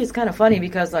actually is kind of funny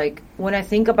because, like, when I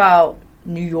think about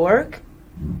New York,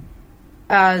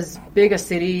 as big a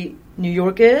city New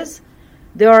York is,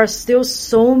 there are still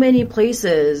so many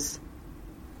places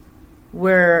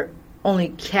where only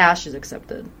cash is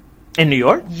accepted. In New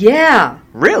York? Yeah.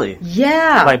 Really?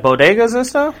 Yeah. Like bodegas and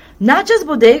stuff? Not just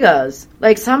bodegas.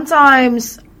 Like,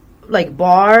 sometimes, like,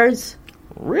 bars.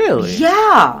 Really?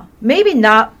 Yeah. Maybe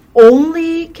not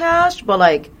only cash, but,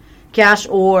 like, cash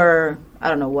or, I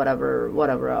don't know,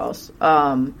 whatever else.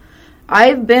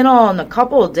 I've been on a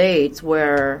couple of dates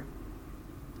where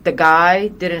the guy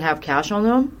didn't have cash on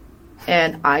him,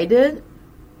 and I did,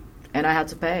 and I had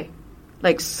to pay.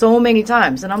 Like, so many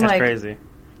times. And I'm That's like... crazy.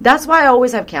 That's why I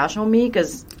always have cash on me,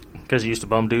 because... Because you used to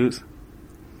bum dudes?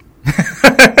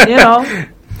 You know,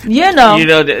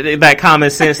 that common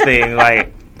sense thing,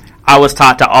 like, I was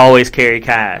taught to always carry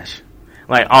cash.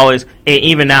 Like, always, and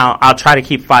even now, I'll try to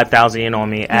keep $5,000 in on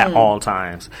me at all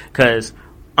times, because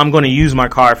I'm going to use my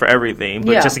card for everything,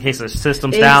 but just in case the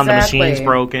system's down, the machine's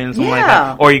broken, something like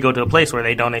that, or you go to a place where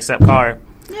they don't accept card.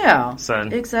 Yeah, so,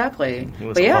 exactly.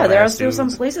 But yeah, there are still some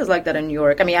places like that in New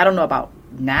York. I mean, I don't know about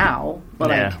now, but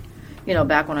like,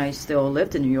 back when I still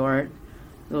lived in New York,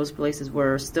 those places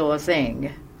were still a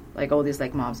thing. Like all these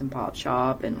like moms and pop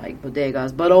shop and like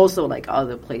bodegas, but also like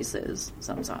other places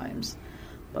sometimes.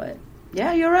 But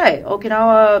yeah, you're right.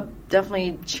 Okinawa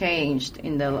definitely changed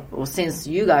since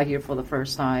you got here for the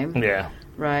first time. Yeah.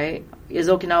 Right? Is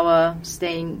Okinawa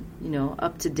staying,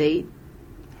 up to date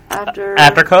after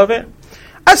COVID?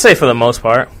 I'd say for the most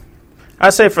part.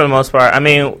 I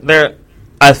mean,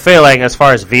 I feel like as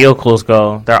far as vehicles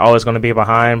go, they're always going to be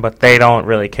behind, but they don't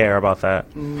really care about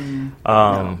that.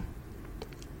 No.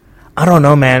 I don't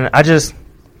know, man.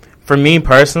 For me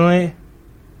personally,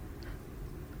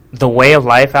 the way of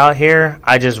life out here,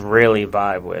 I just really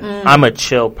vibe with. I'm a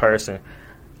chill person.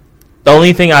 The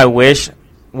only thing I wish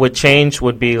would change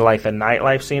would be like the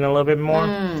nightlife scene a little bit more.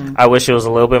 I wish it was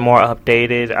a little bit more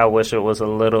updated. I wish it was a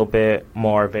little bit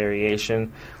more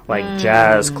variation, like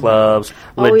jazz clubs,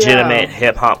 legitimate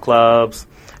hip hop clubs.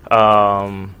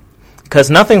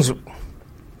 Because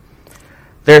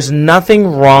there's nothing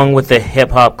wrong with the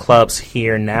hip hop clubs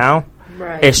here now.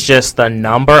 Right. It's just the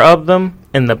number of them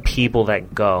and the people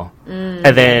that go.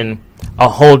 And then a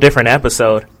whole different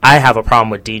episode, I have a problem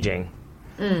with DJing.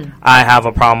 I have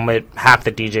a problem with half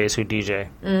the DJs who DJ.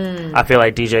 I feel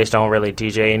like DJs don't really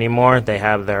DJ anymore. They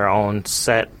have their own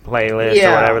set playlist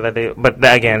or whatever that they. But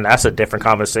again, that's a different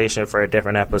conversation for a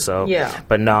different episode. Yeah.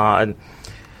 But no,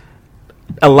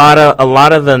 a lot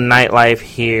of the nightlife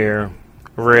here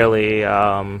really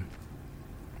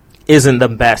isn't the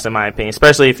best in my opinion,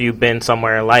 especially if you've been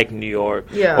somewhere like New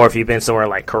York, or if you've been somewhere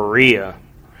like Korea,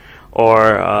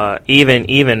 or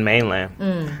even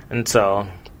mainland. And so,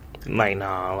 like,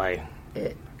 nah, like,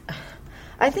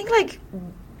 I think like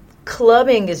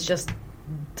clubbing is just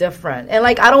different, and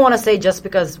like I don't want to say just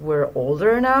because we're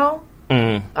older now.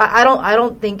 I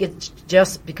don't think it's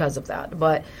just because of that,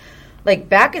 but like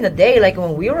back in the day, like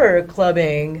when we were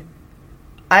clubbing,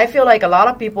 I feel like a lot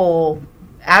of people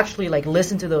actually like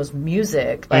listen to those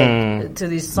music, like to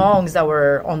these songs that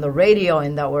were on the radio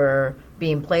and that were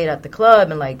being played at the club,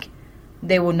 and like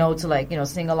they would know to like, you know,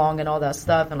 sing along and all that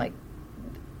stuff,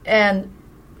 and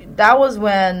that was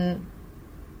when,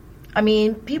 I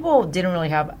mean, people didn't really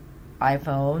have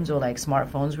iPhones or like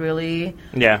smartphones really.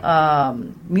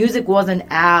 Music wasn't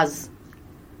as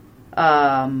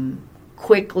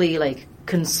quickly like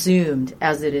consumed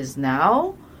as it is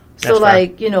now. So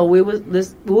like, you know, we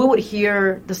would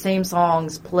hear the same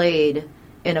songs played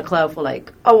in a club for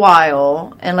like a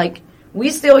while, and like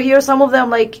we still hear some of them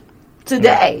like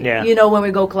today, you know, when we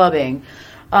go clubbing.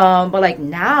 But like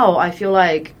now I feel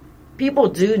like people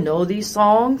do know these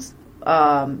songs,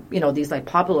 you know, these like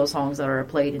popular songs that are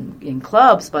played in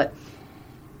clubs, but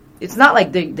it's not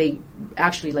like they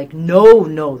actually like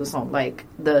know the song, like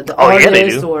the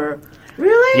artist or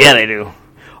really. Yeah, they do.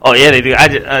 Oh yeah, they do.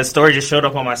 A story just showed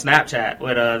up on my Snapchat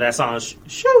with that song,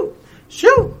 shoot.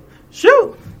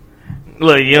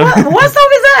 Look, you know, what song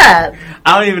is that?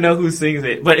 I don't even know who sings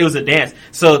it, but it was a dance.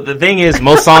 So the thing is,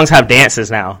 most songs have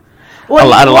dances now. Well, a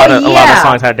lot of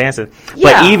songs have dances.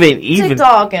 Yeah. But even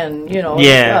TikTok and, you know,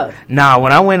 stuff. Nah,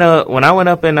 when I went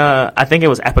up in I think it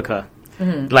was Epica,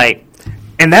 like,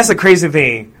 and that's the crazy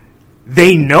thing.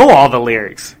 They know all the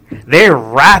lyrics. They're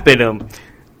rapping them.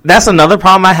 That's another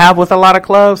problem I have with a lot of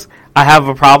clubs. I have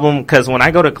a problem because when I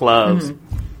go to clubs,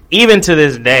 even to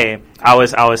this day, I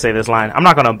always say this line: I'm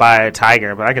not going to buy a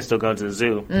tiger, but I can still go to the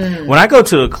zoo. When I go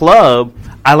to a club,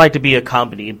 I like to be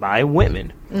accompanied by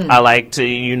women. I like to,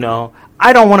 you know,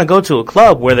 I don't want to go to a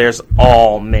club where there's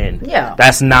all men. Yeah.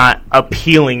 That's not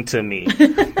appealing to me.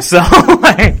 So,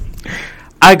 like,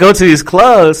 I go to these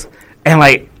clubs, and,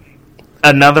 like,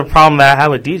 another problem that I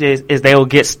have with DJs is they will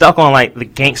get stuck on, like, the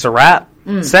gangster rap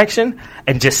section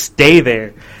and just stay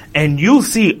there. And you'll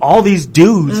see all these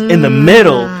dudes in the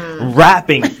middle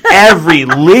rapping every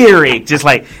lyric, just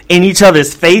like in each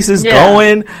other's faces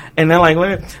going. And then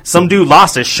like, some dude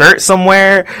lost his shirt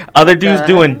somewhere. Other dudes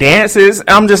doing dances.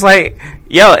 And I'm just like,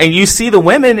 yo, and you see the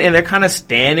women and they're kind of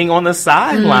standing on the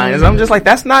sidelines. I'm just like,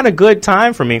 that's not a good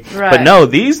time for me. Right. But no,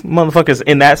 these motherfuckers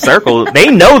in that circle,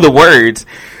 they know the words.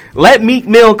 Let Meek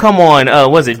Mill come on.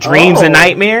 Was it Dreams and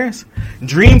Nightmares?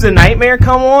 Dreams and Nightmare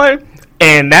come on.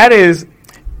 And that is...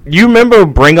 You remember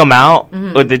Bring 'Em Out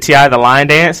with the T.I. the line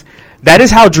dance? That is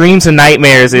how Dreams and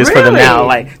Nightmares is for them now.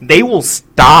 Like, they will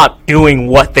stop doing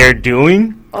what they're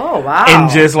doing. Oh, wow. And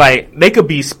just, like, they could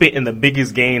be spitting the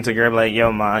biggest game to girl, like,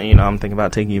 yo, ma, you know, I'm thinking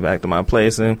about taking you back to my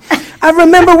place. And I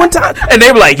remember one time. And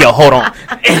they were like, yo, hold on.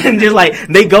 And just, like,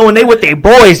 they go and they with their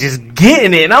boys just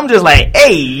getting it. And I'm just like,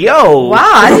 hey, yo. Wow,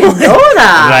 I didn't know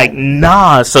that. Like,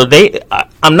 nah. So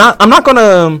I'm not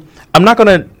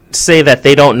gonna say that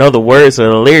they don't know the words or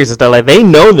the lyrics and stuff. Like, they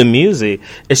know the music.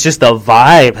 It's just the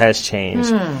vibe has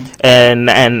changed. And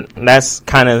that's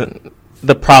kind of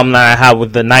the problem that I have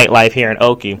with the nightlife here in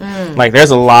Oki. Like,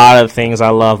 there's a lot of things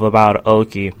I love about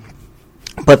Oki,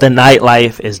 but the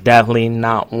nightlife is definitely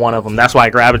not one of them. That's why I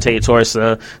gravitate towards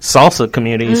the salsa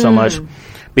community so much,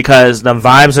 because the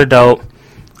vibes are dope.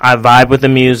 I vibe with the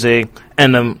music,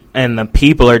 and the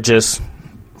people are just,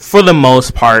 for the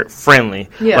most part, friendly.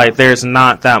 Yeah. Like, there's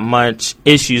not that much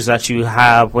issues that you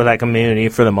have with that community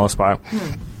for the most part.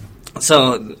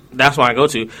 So that's what I go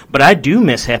to. But I do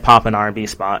miss hip-hop and R&B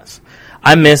spots.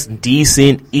 I miss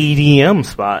decent EDM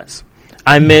spots.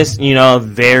 I miss, you know,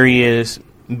 various,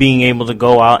 being able to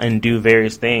go out and do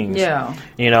various things. Yeah.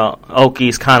 You know,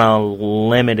 Oki's kind of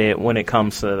limited when it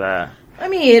comes to that. I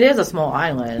mean, it is a small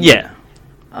island. Yeah.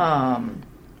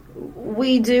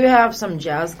 We do have some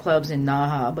jazz clubs in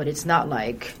Naha, but it's not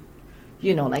like,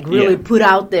 you know, like really put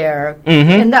out there.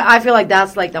 And I feel like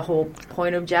that's like the whole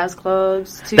point of jazz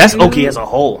clubs. That's Oki as a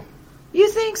whole. You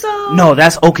think so? No,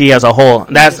 that's Oki as a whole.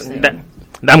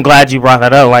 I'm glad you brought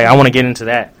that up. Like, I want to get into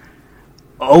that.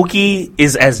 Oki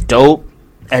is as dope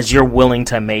as you're willing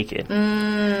to make it.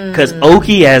 Because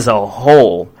Oki as a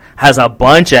whole has a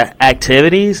bunch of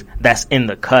activities that's in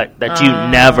the cut that you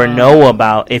never know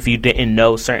about if you didn't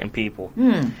know certain people.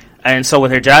 And so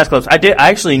with her jazz clubs, I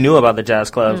actually knew about the jazz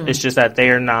clubs. It's just that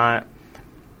they're not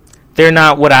they're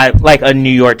not what I like a New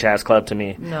York jazz club to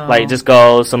me. No. Like just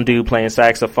go some dude playing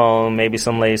saxophone, maybe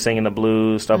some lady singing the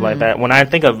blues, stuff like that. When I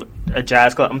think of a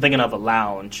jazz club, I'm thinking of a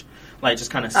lounge, like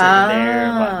just kind of sitting there.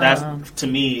 Like, that's to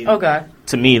me. Okay.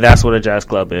 To me, that's what a jazz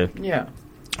club is. Yeah.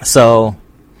 So,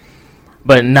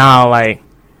 but now like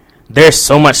there's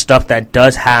so much stuff that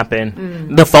does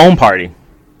happen. The phone party,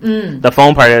 the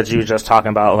phone party that you were just talking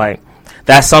about, like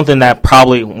that's something that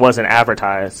probably wasn't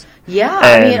advertised. Yeah,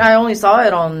 And I mean, I only saw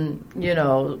it on,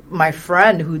 my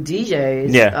friend who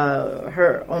DJs,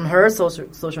 her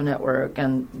social network,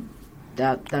 and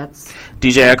that's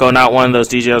DJ Echo, not one of those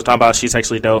DJs talking about she's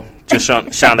actually dope. Just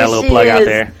shouting that little plug out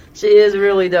there. She is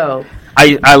really dope.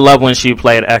 I love when she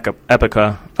played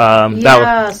Epica.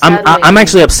 Yeah, I'm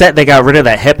actually upset they got rid of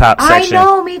that hip hop section. I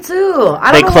know, me too.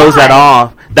 They closed that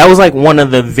off. That was like one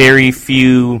of the very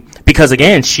few, because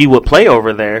again, she would play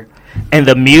over there, and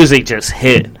the music just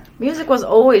hit. Music was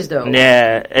always dope.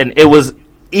 Yeah, and it was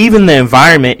even the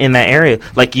environment in that area.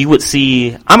 Like you would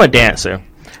see, I'm a dancer,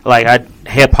 like I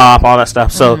hip hop, all that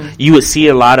stuff. So you would see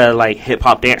a lot of like hip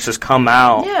hop dancers come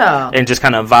out, and just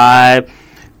kind of vibe.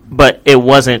 But it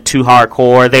wasn't too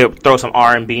hardcore. They would throw some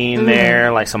R&B in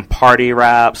there, like some party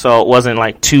rap. So it wasn't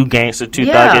like too gangster, too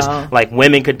thuggish. Like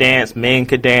women could dance, men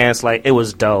could dance. Like it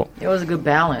was dope. It was a good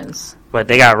balance. But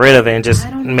they got rid of it and just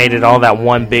made it all that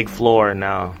one big floor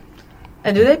now.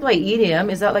 And do they play EDM?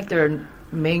 Is that like their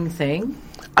main thing?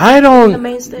 I don't the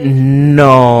main stage?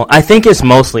 know. I think it's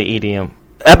mostly EDM.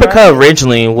 Epica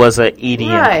originally was an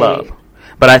EDM club.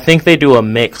 But I think they do a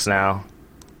mix now.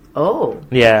 Oh.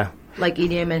 Yeah. Like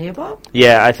EDM and hip-hop?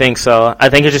 Yeah, I think so. I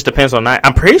think it just depends on night.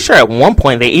 I'm pretty sure at one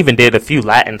point they even did a few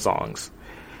Latin songs.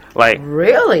 Like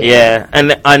really? Yeah.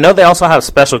 And I know they also have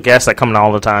special guests that come in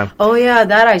all the time. Oh, yeah,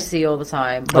 that I see all the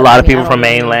time. But a lot of people from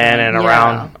mainland and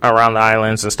around the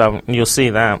islands and stuff. You'll see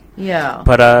that. Yeah.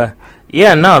 But,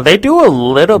 they do a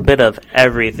little bit of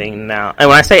everything now. And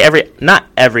when I say not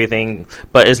everything,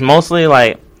 but it's mostly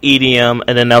like EDM,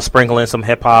 and then they'll sprinkle in some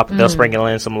hip-hop, they'll sprinkle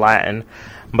in some Latin.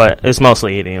 But it's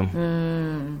mostly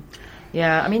EDM.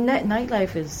 Yeah, I mean,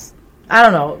 nightlife is, I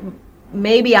don't know,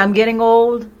 maybe I'm getting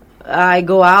old. I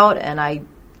go out and I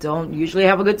don't usually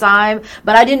have a good time.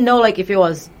 But I didn't know, like, if it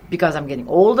was because I'm getting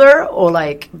older or,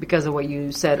 like, because of what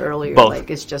you said earlier. Both. Like,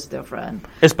 it's just different.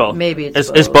 It's both. Maybe it's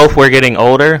both. It's both. We're getting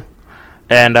older.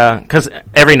 And because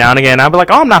every now and again I'll be like,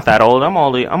 oh, I'm not that old. I'm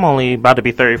only about to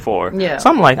be 34. Yeah. So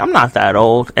I'm like, I'm not that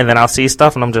old. And then I'll see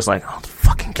stuff and I'm just like, oh, the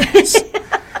fucking kids.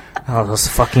 Oh, those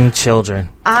fucking children.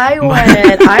 I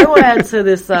went to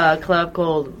this club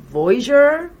called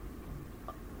Voyager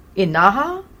in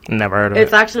Naha. Never heard of it.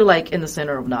 It's actually like in the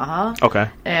center of Naha. Okay.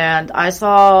 And I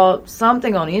saw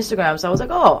something on Instagram, so I was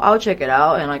like, oh, I'll check it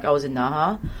out. And like I was in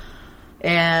Naha.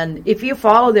 And if you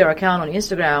follow their account on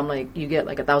Instagram, like you get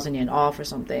like 1,000 yen off or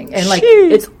something. And like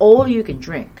it's all you can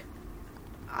drink.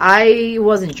 I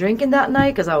wasn't drinking that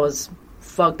night because I was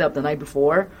fucked up the night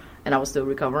before. And I was still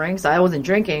recovering, so I wasn't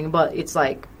drinking, but it's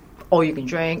like all you can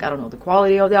drink. I don't know the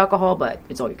quality of the alcohol, but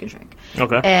it's all you can drink.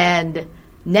 Okay. And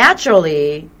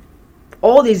naturally,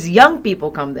 all these young people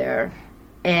come there,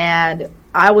 and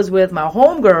I was with my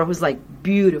homegirl who's like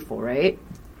beautiful, right?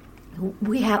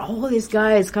 We had all these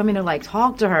guys coming to like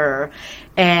talk to her,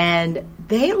 and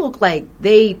they look like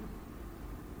they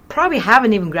probably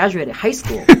haven't even graduated high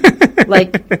school.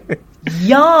 Like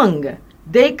young.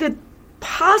 They could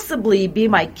possibly be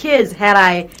my kids had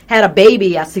I had a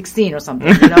baby at 16 or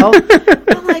something,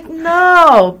 I'm like,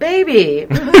 no, baby.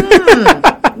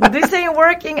 This ain't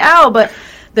working out. But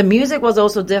the music was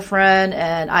also different,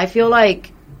 and I feel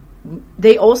like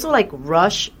they also like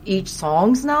rush each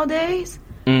songs nowadays.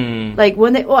 Like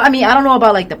when they, I don't know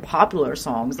about like the popular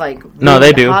songs, like really no,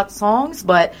 they do hot songs,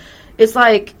 but it's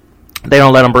like they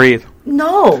don't let them breathe.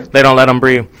 No, they don't let them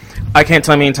breathe. I can't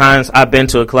tell you how many times I've been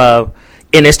to a club.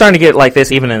 And it's starting to get like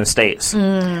this even in the States.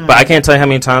 But I can't tell you how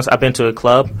many times I've been to a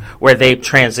club where they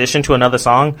transition to another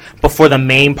song before the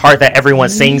main part that everyone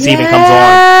sings even comes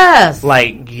on.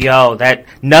 Like, yo, that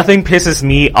nothing pisses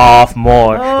me off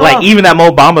more. Like, even that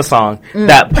Mo Bamba song,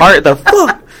 that part, the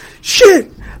fuck, shit,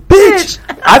 bitch.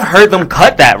 I've heard them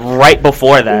cut that right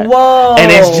before that. Whoa. And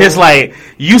it's just like,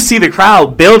 you see the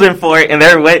crowd building for it, and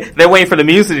they're waiting for the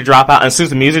music to drop out. And as soon as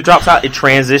the music drops out, it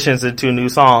transitions into a new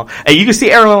song. And you can see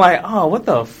everyone like, oh, what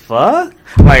the fuck?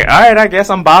 Like, all right, I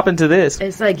guess I'm bopping to this.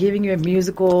 It's like giving you a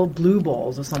musical blue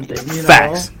balls or something,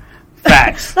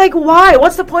 Facts. Like, why?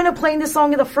 What's the point of playing this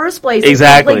song in the first place?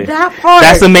 Exactly. Like, that part.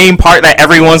 That's the main part that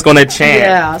everyone's going to chant.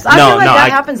 Yeah. So I feel like that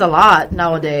happens a lot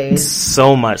nowadays.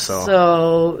 So much so.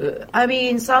 So,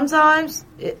 sometimes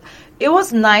it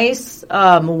was nice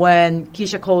when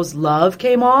Keisha Cole's Love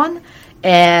came on.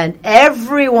 and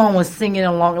everyone was singing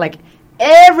along. Like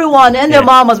everyone and their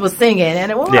mamas was singing,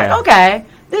 and it was like, okay,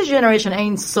 this generation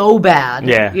ain't so bad,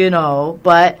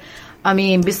 But I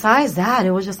mean, besides that,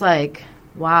 it was just like,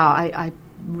 wow, I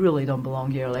really don't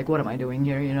belong here. Like, what am I doing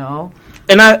here?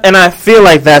 And I feel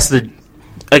like that's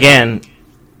again,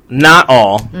 not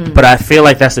all, but I feel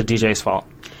like that's the DJ's fault.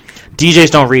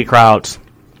 DJs don't read crowds.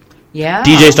 Yeah.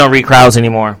 DJs don't read crowds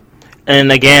anymore.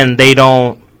 And again, they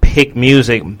don't pick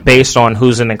music based on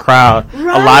who's in the crowd.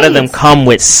 Right. A lot of them come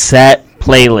with set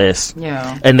playlists.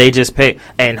 Yeah. And they just pick.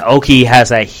 And Oki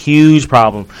has a huge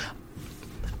problem.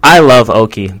 I love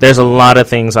Oki. There's a lot of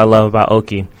things I love about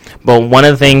Oki. But one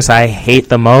of the things I hate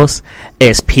the most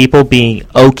is people being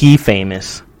Oki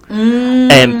famous.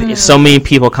 And so many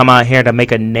people come out here to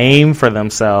make a name for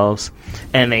themselves,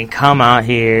 and they come out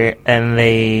here and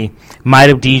they might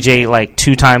have DJed like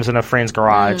 2 times in a friend's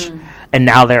garage, and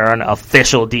now they're an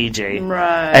official DJ.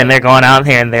 Right. And they're going out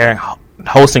here and they're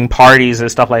hosting parties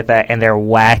and stuff like that, and they're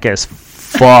whack as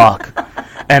fuck.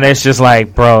 And it's just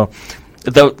like, bro,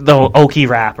 the Oki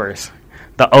rappers,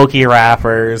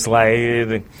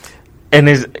 like, and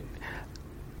there's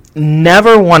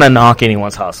never want to knock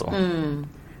anyone's hustle.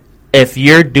 If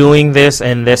you're doing this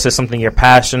and this is something you're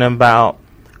passionate about,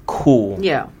 cool.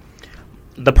 Yeah.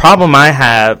 The problem I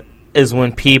have is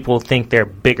when people think they're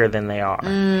bigger than they are.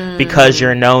 Because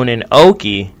you're known in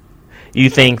Oki, you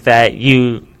think that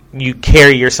you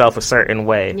carry yourself a certain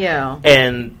way. Yeah.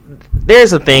 And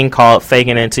there's a thing called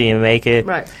faking it until you make it.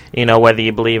 Right. Whether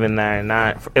you believe in that or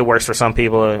not. It works for some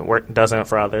people, it doesn't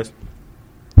for others.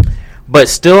 But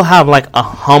still have like a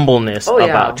humbleness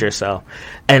about yourself.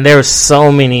 And there's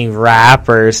so many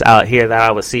rappers out here that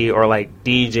I would see, or like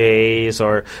DJs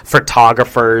or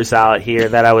photographers out here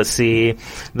that I would see,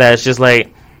 that's just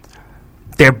like,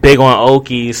 they're big on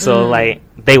Oki, so like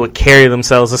they would carry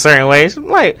themselves a certain way. It's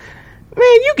like, man,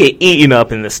 you get eaten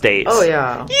up in the States. Oh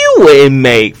yeah. You wouldn't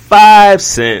make 5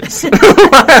 cents.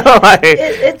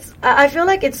 I feel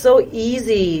like it's so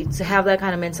easy to have that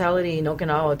kind of mentality in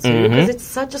Okinawa too, because it's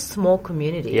such a small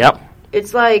community. Yep.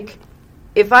 It's like,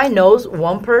 if I know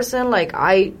one person, like,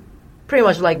 I pretty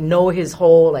much like know his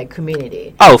whole like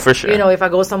community. Oh, for sure. If I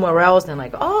go somewhere else, then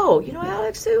like, oh,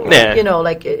 Alex too. Yeah.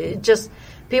 Like it just,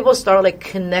 people start like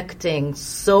connecting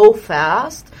so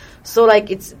fast. So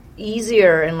like it's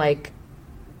easier and like,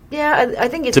 yeah, I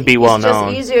think it's to be well known.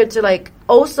 It's just easier to like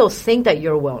also think that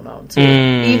you're well known too,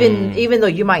 even though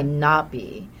you might not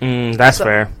be. That's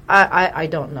fair. I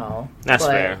don't know. That's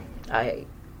but fair.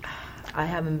 I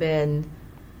haven't been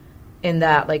in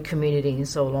that like community in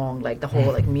so long, like the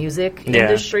whole like music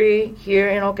industry here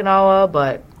in Okinawa.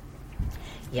 But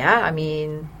yeah, I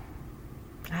mean,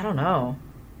 I don't know,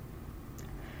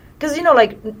 because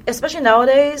like especially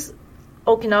nowadays,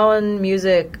 Okinawan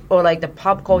music or like the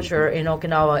pop culture in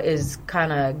Okinawa is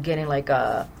kind of getting like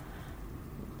a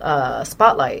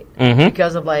spotlight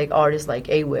because of like artists like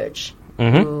A-Witch,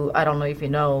 who I don't know if you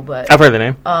know, but I've heard the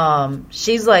name.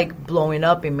 She's like blowing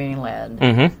up in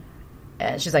mainland,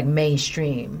 and she's like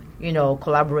mainstream,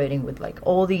 collaborating with like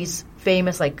all these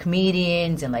famous like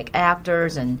comedians and like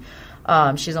actors, and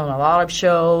she's on a lot of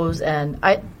shows. And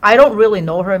I don't really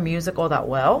know her music all that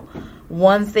well.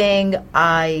 One thing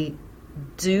I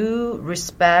do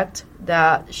respect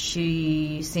that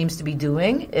she seems to be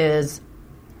doing is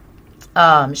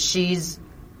she's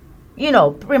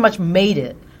pretty much made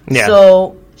it.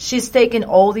 So she's taken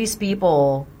all these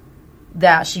people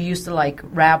that she used to like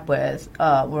rap with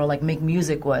or like make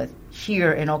music with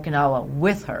here in Okinawa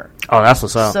with her. Oh, that's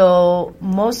what's up. So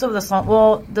most of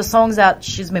the the songs that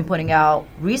she's been putting out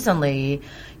recently,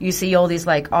 you see all these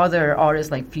like other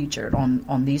artists like featured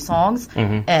on these songs,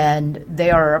 and they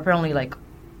are apparently like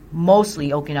mostly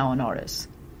Okinawan artists.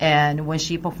 And when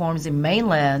she performs in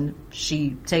mainland,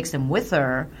 she takes them with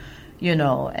her,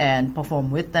 and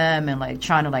perform with them and like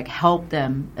trying to like help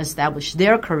them establish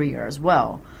their career as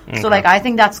well. So like I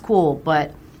think that's cool,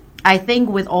 but I think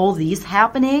with all these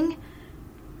happening,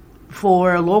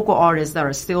 for local artists that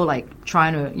are still like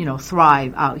trying to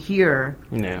thrive out here,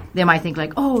 they might think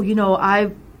like, oh,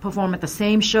 I performed at the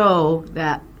same show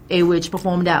that A-Witch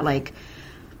performed at like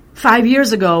 5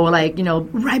 years ago, like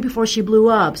right before she blew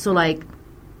up. So like,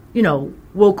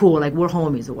 we're cool, like we're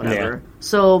homies or whatever.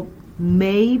 So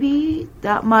maybe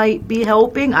that might be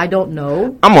helping. I don't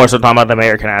know. I'm more so talking about the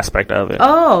American aspect of it.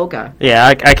 Oh, okay. Yeah,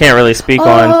 I can't really speak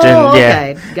on.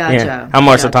 Okay, gotcha. Yeah, I'm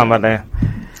more so talking about that.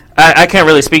 I can't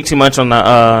really speak too much on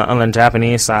the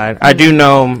Japanese side. I do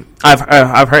know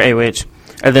I've heard A-Witch,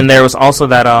 and then there was also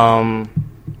that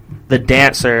the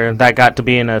dancer that got to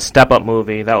be in a Step Up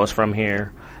movie that was from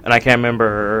here, and I can't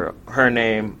remember her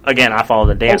name. Again, I follow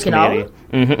the dance community.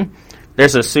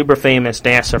 There's a super famous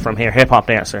dancer from here, hip hop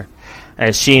dancer,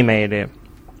 and she made it.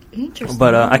 Interesting.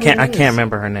 But I can't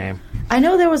remember her name. I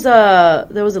know there was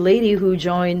a lady who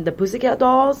joined the Pussycat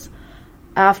Dolls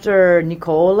after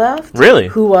Nicole left. Really?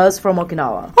 Who was from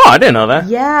Okinawa. Oh, I didn't know that.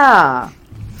 Yeah.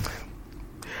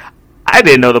 I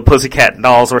didn't know the Pussycat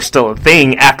Dolls were still a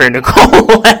thing after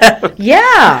Nicole left.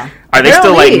 Yeah. Are they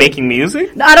still like making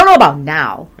music? I don't know about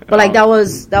now, but like that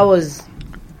was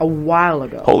a while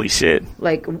ago. Holy shit!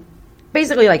 Like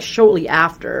basically like shortly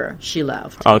after she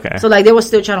left. Okay. So like they were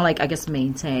still trying to like I guess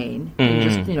maintain and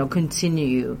just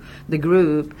continue the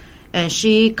group, and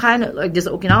she kind of like this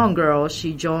Okinawan girl.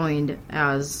 She joined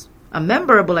as a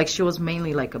member, but like she was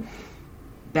mainly like a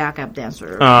backup dancer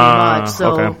pretty much.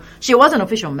 So okay. she was an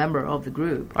official member of the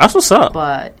group. That's what's up.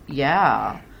 But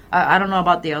yeah, I don't know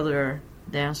about the other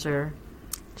dancer.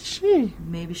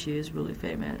 Maybe she is really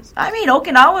famous. I mean,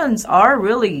 Okinawans are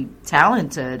really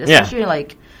talented, especially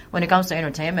like when it comes to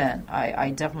entertainment.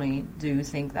 I definitely do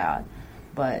think that.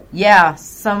 But yeah,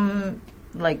 some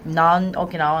like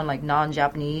non-Okinawan, like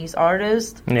non-Japanese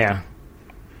artists. Yeah.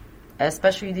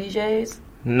 Especially DJs.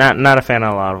 Not a fan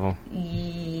of a lot of them.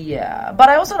 Yeah, but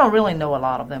I also don't really know a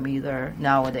lot of them either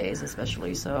nowadays,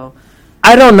 especially so.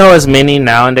 I don't know as many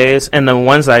nowadays, and the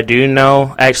ones I do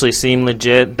know actually seem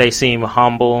legit. They seem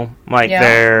humble, like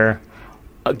they're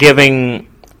giving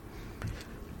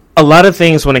a lot of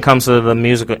things when it comes to the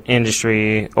music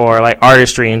industry or like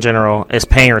artistry in general is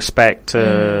paying respect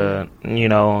to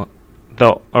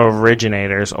the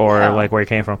originators or like where it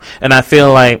came from, and I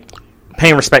feel like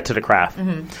paying respect to the craft.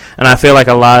 And I feel like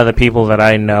a lot of the people that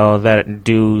I know that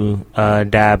do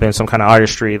dab in some kind of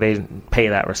artistry, they pay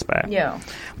that respect. Yeah.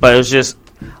 But it was just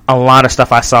a lot of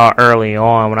stuff I saw early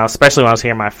on, especially when I was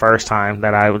here my first time,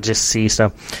 that I would just see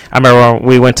stuff. I remember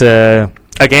we went to,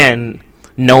 again,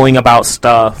 knowing about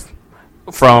stuff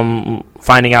from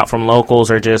finding out from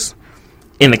locals or just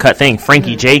in the cut thing.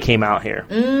 Frankie J came out here.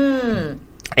 And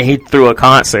he threw a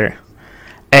concert.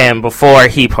 And before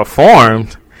he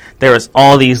performed, there was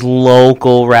all these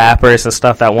local rappers and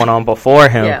stuff that went on before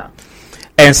him. Yeah.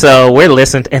 And so we're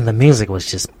listening, and the music was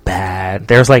just bad.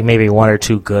 There's like maybe one or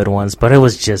two good ones, but it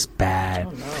was just bad.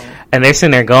 Oh, no. And they're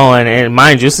sitting there going, and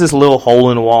mind you, just this little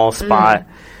hole-in-the-wall spot.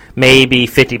 Maybe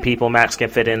 50 people max can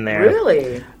fit in there.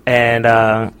 Really? And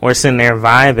we're sitting there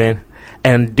vibing,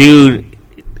 and dude,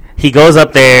 he goes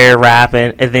up there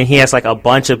rapping, and then he has like a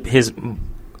bunch of his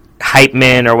hype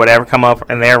men or whatever come up,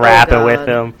 and they're rapping with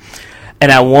him.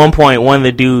 And at one point, one of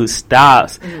the dudes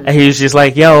stops, and he was just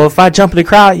like, yo, if I jump in the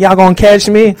crowd, y'all gonna catch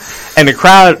me? And the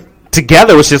crowd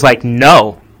together was just like,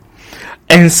 no.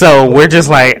 And so we're just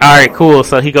like, all right, cool.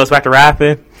 So he goes back to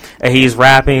rapping, and he's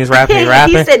rapping. He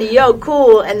said, yo,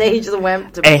 cool, and then he just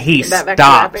went to and he back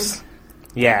stops. To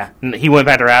yeah, he went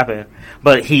back to rapping.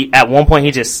 But he, at one point,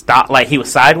 he just stopped, like he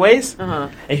was sideways,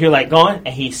 and he was like going,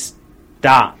 and he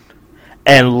stopped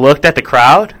and looked at the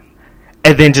crowd.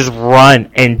 And then just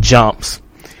run and jumps.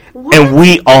 What? And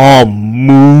we all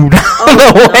moved out of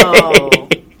the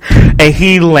way. And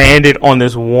he landed on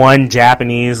this one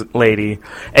Japanese lady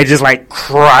and just like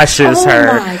crushes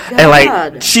her. My God. And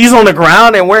like she's on the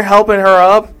ground and we're helping her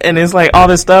up and it's like all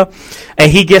this stuff.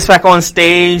 And he gets back on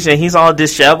stage and he's all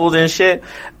disheveled and shit.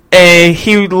 And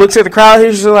he looks at the crowd,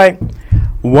 he's just like,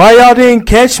 why y'all didn't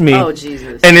catch me? Oh,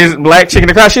 Jesus. And this black chick in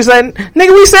the crowd, she said,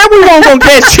 nigga, we said we weren't going to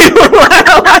catch you.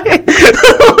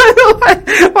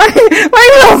 like, what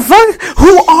the fuck?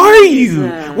 Who are you?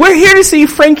 We're here to see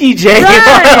Frankie J.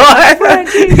 Right.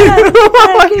 Frankie J.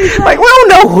 Like, we don't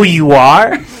know who you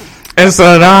are. And so,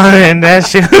 and that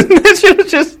shit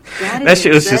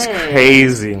was just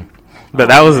crazy. But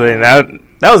that was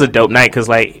a dope night because,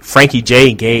 like, Frankie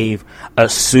J gave a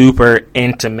super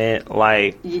intimate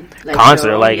like concert.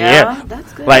 Show, like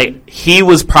that's good. Like he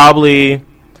was probably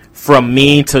from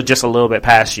me to just a little bit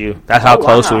past you. That's how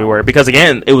close we were because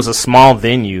again it was a small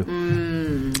venue.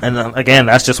 And again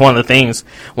that's just one of the things,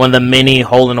 one of the many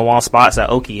hole in the wall spots that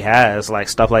Oki has, like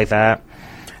stuff like that.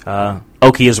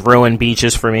 Oki has ruined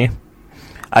beaches for me.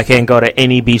 I can't go to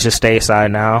any beach at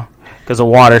stateside now because the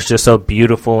water's just so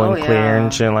beautiful and clear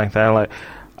and shit like that. Like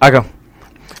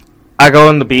I go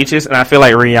on the beaches, and I feel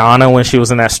like Rihanna when she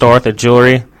was in that store with the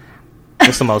jewelry.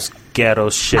 It's the most ghetto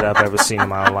shit I've ever seen in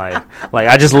my life. Like,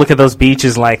 I just look at those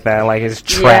beaches like that, like it's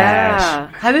trash.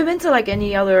 Yeah. Have you been to, like,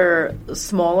 any other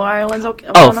smaller islands? Oh,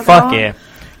 fuck yeah.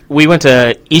 We went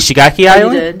to Ishigaki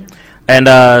Island. You did?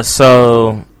 And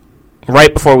so,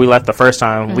 right before we left the first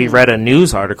time, we read a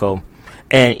news article.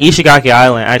 And Ishigaki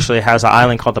Island actually has an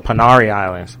island called the Panari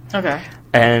Islands. Okay.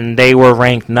 And they were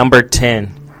ranked number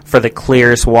 10 for the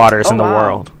clearest waters in the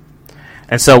world.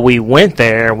 And so we went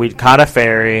there, we caught a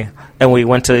ferry, and we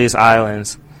went to these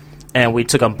islands, and we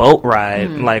took a boat ride.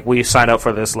 Like, we signed up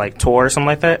for this, like, tour or something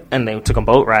like that, and they took a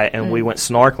boat ride, and we went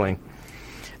snorkeling.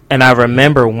 And I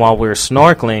remember while we were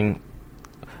snorkeling,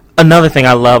 another thing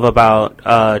I love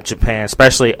about Japan,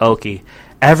 especially Oki,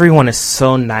 everyone is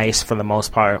so nice for the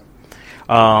most part.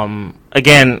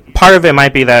 Again, part of it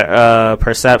might be that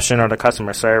perception or the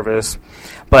customer service,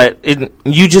 but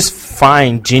you just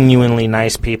find genuinely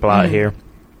nice people out here.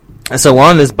 And so we're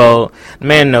on this boat. The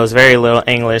man knows very little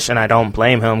English, and I don't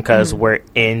blame him because we're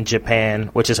in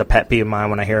Japan, which is a pet peeve of mine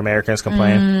when I hear Americans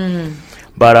complain.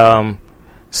 But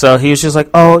so he was just like,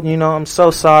 oh, I'm so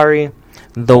sorry.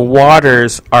 The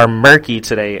waters are murky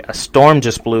today. A storm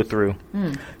just blew through.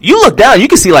 You look down, you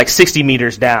can see like 60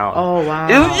 meters down. Oh, wow.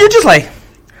 You're just like,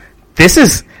 this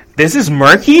is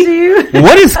murky?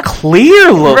 What does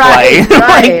clear look like?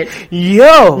 Right. Like,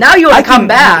 yo. Now you want to come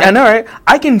back. I know, right?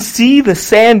 I can see the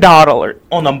sand dot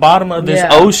on the bottom of this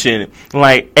ocean.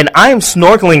 Like, and I'm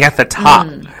snorkeling at the top.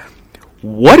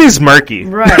 What is murky?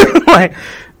 Right. Like,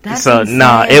 that's so, insane.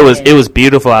 no, it was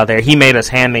beautiful out there. He made us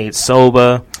handmade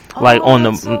soba. Like on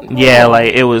the so cool.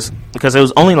 like it was because it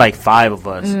was only like 5 of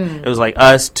us. It was like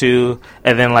us 2,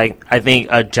 and then like I think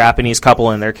a Japanese couple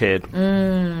and their kid.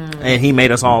 And he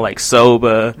made us all like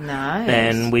soba. Nice.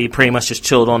 And we pretty much just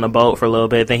chilled on the boat for a little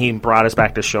bit. Then he brought us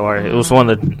back to shore. It was one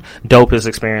of the dopest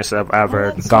experiences I've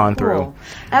ever gone through.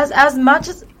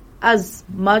 As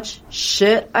much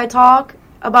shit I talk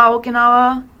about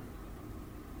Okinawa,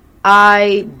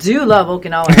 I do love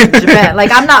Okinawa and Japan. Like,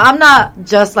 I'm not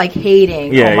just like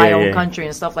hating on my own country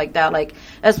and stuff like that. Like,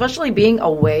 especially being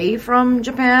away from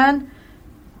Japan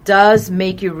does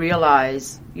make you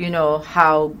realize,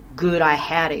 how good I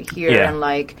had it here. Yeah. And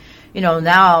like,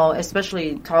 now,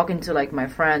 especially talking to like my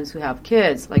friends who have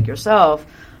kids, like yourself,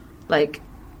 like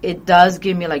it does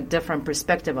give me like different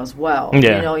perspective as well.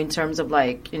 Yeah. In terms of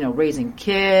like, raising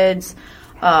kids,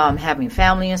 having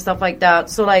family and stuff like that.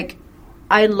 So like,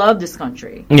 I love this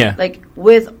country. Yeah. Like,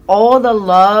 with all the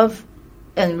love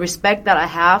and respect that I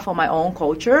have for my own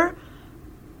culture,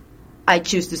 I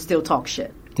choose to still talk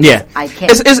shit. Yeah. I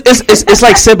can't. It's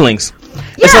like siblings.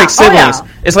 It's like siblings. Oh,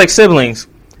 yeah. It's like siblings.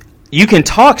 You can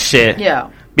talk shit. Yeah.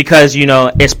 Because,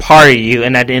 it's part of you,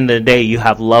 and at the end of the day, you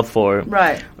have love for it.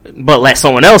 Right. But let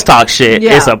someone else talk shit.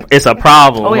 Yeah. It's a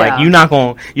problem. Oh, like, yeah. you're not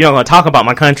gonna talk about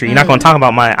my country. You're not gonna talk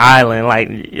about my island.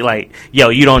 Like, yo,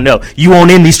 you don't know. You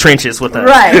won't in these trenches with us.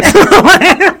 Right.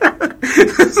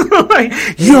 So,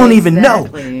 like, you don't even know.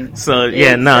 So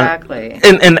yeah, exactly.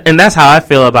 No. And that's how I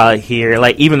feel about here.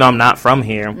 Like, even though I'm not from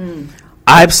here,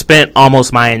 I've spent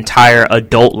almost my entire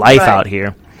adult life out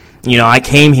here. I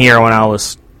came here when I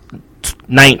was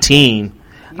 19.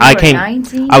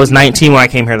 I was 19 when I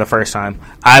came here the first time.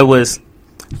 I was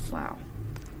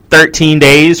 13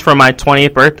 days from my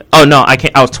 20th birthday. Oh no, I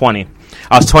was 20.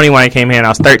 I was 20 when I came here, and I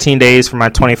was 13 days from my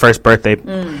 21st birthday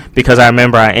because I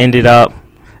remember I ended up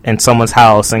in someone's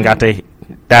house and got to.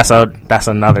 That's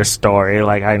another story.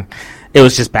 Like, it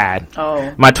was just bad.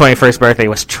 Oh, my 21st birthday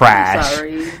was trash. I'm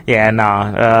sorry. Yeah,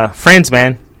 no. Friends,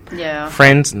 man. Yeah.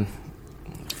 Friends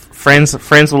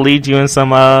will lead you in some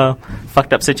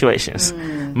fucked up situations.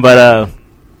 But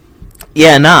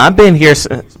yeah, I've been here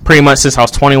pretty much since I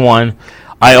was 21.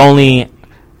 I'm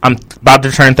about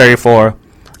to turn 34.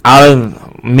 Out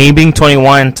of me being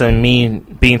 21 to me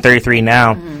being 33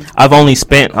 now, I've only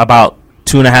spent about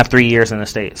 2.5, 3 years in the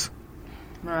States.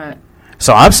 Right.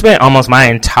 So I've spent almost my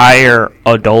entire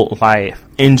adult life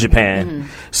in Japan.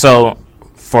 So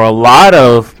for a lot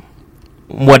of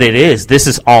what it is, this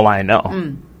is all I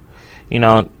know.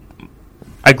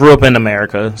 I grew up in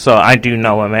America, so I do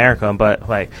know America. But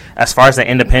like, as far as the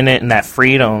independent and that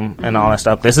freedom and all that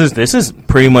stuff, this is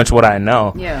pretty much what I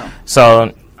know. Yeah.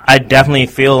 So I definitely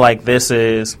feel like this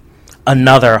is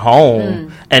another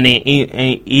home, and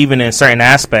even in certain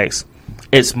aspects,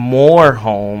 it's more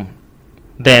home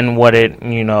than what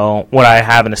I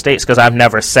have in the States, because I've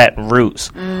never set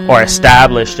roots or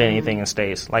established anything in the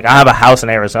States. Like, I have a house in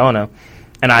Arizona,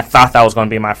 and I thought that was going to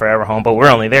be my forever home, but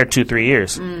we're only there 2-3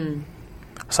 years.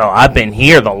 So I've been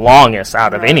here the longest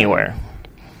out of anywhere.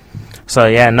 So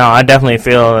yeah, no, I definitely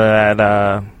feel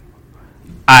that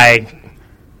I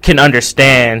can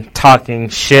understand talking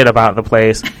shit about the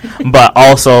place, but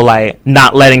also like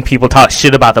not letting people talk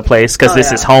shit about the place, because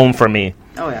this is home for me.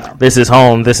 Oh yeah. This is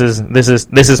home. This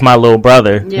is my little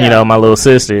brother. Yeah. My little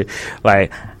sister.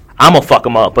 Like, I'm gonna fuck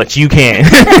them up, but you can't.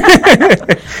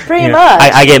 Pretty much.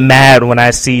 I get mad when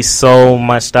I see so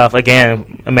much stuff.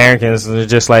 Again, Americans are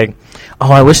just like,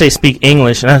 oh, I wish they speak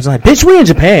English, and I was like, bitch, we in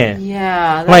Japan.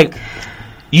 Yeah. Like,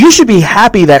 you should be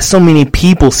happy that so many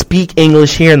people speak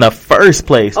English here in the first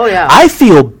place. Oh, yeah. I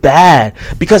feel bad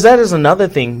because that is another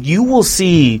thing. You will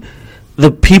see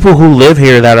the people who live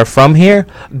here that are from here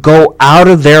go out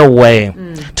of their way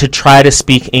to try to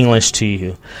speak English to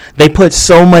you. They put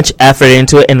so much effort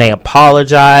into it and they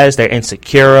apologize. They're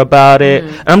insecure about it.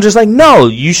 And I'm just like, no,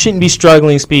 you shouldn't be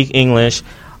struggling to speak English.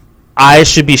 I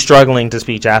should be struggling to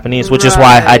speak Japanese, which is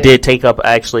why I did take up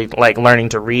actually like learning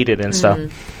to read it and stuff.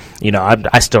 You know,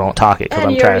 I still don't talk it because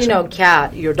I'm trash. You know,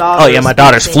 Kat, your daughter. Oh yeah, my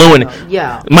daughter's fluent.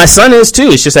 Yeah, my son is too.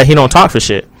 It's just that he don't talk for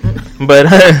shit. But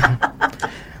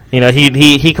you know,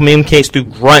 he communicates through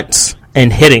grunts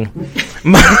and hitting.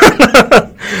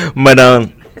 But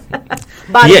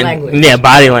body language. Yeah,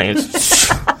 body language.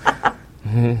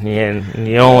 Yeah,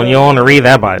 you don't want to read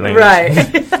that body language,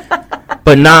 right?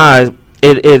 But nah,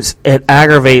 it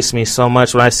aggravates me so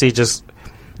much when I see just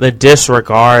the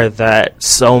disregard that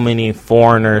so many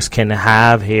foreigners can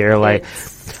have here. Like,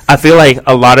 I feel like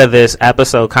a lot of this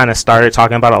episode kind of started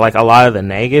talking about like a lot of the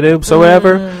negatives or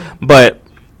whatever. But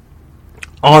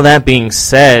all that being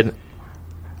said,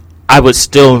 I would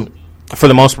still, for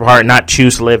the most part, not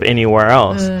choose to live anywhere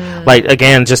else. Like,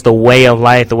 again, just the way of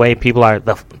life, the way people are,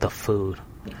 the food.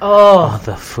 Oh,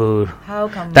 the food. How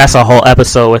come? That's a whole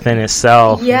episode within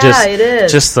itself. Yeah, it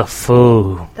is. Just the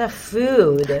food. The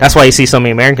food. That's why you see so many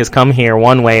Americans come here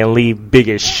one way and leave big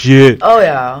as shit. Oh,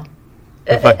 yeah.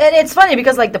 And it's funny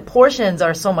because, like, the portions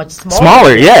are so much smaller.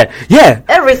 Smaller, yeah.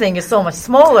 Everything is so much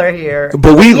smaller here.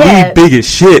 But we leave big as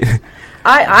shit.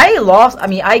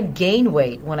 I gained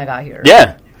weight when I got here.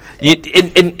 Yeah.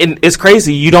 And it's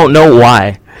crazy. You don't know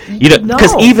why. You know,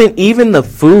 because even the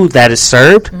food that is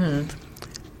served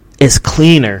is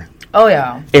cleaner. Oh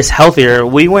yeah, it's healthier.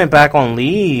 We went back on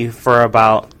leave for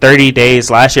about 30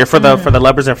 days last year for the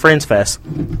Lovers and Friends Fest,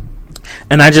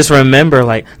 and I just remember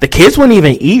like the kids wouldn't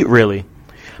even eat really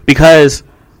because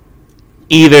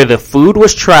either the food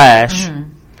was trash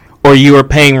or you were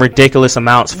paying ridiculous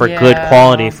amounts for good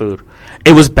quality food.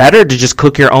 It was better to just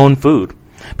cook your own food.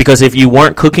 Because if you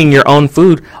weren't cooking your own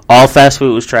food, all fast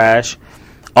food was trash.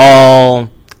 All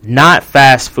not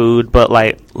fast food, but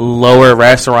like lower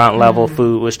restaurant level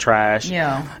food was trash.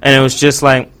 Yeah. And it was just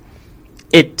like,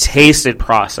 it tasted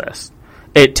processed.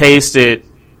 It didn't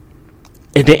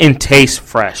taste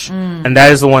fresh. And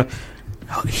that is the one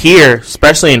here,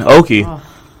 especially in Oki,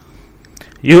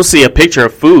 you'll see a picture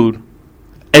of food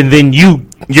and then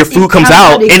your food comes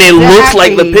out and it looks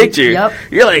like the picture. Yep.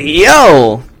 You're like,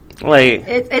 yo. Like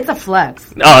it's a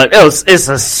flex. Oh, it's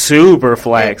a super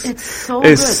flex. It's so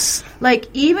good. Like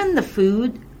even the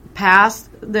food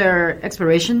past their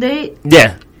expiration date.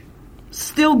 Yeah.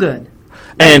 Still good.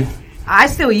 And I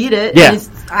still eat it. Yeah.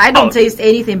 I don't taste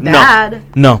anything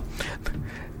bad. No.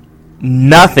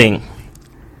 Nothing.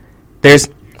 I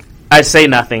say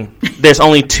nothing. There's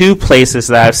only 2 places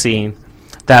that I've seen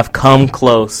that have come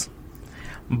close.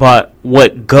 But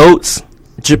what goats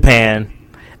Japan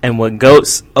and what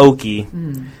goats Oki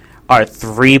are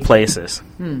 3 places.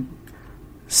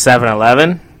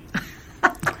 7-Eleven,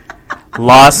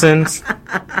 Lawson's,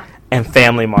 and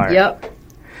Family Mart. Yep.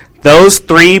 Those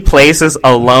 3 places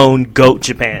alone goat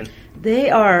Japan.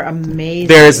 They are amazing.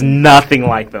 There is nothing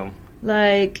like them.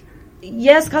 Like,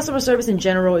 yes, customer service in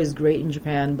general is great in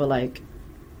Japan, but like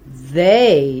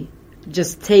they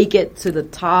just take it to the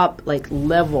top like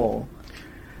level.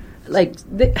 Like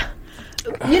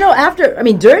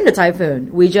during the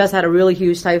typhoon, we just had a really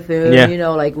huge typhoon. Yeah. You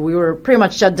know, like we were pretty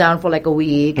much shut down for like a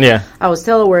week. Yeah. I was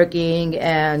teleworking,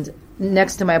 and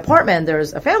next to my apartment,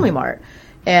 there's a Family Mart.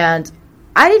 And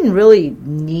I didn't really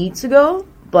need to go,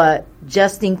 but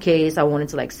just in case I wanted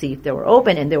to like see if they were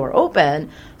open, and they were open.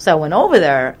 So I went over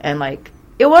there, and like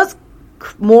it was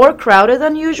more crowded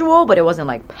than usual, but it wasn't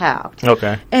like packed.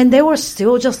 Okay. And they were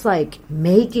still just like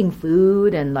making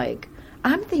food, and like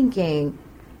I'm thinking,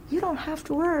 you don't have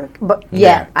to work. But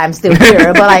yeah, I'm still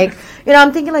here. But like, you know,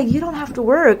 I'm thinking like, you don't have to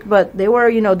work. But they were,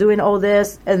 you know, doing all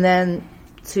this. And then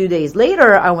 2 days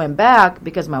later, I went back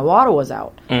because my water was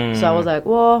out. So I was like,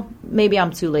 well, maybe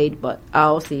I'm too late, but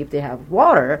I'll see if they have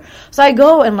water. So I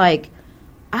go and like,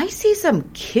 I see some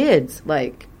kids,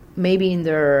 like maybe in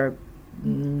their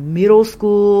middle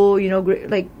school, you know,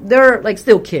 like they're like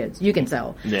still kids. You can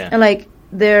tell. Yeah. And like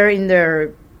they're in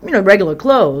their, you know, regular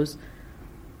clothes.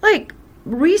 Like,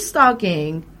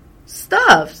 restocking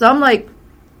stuff. So I'm like,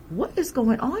 what is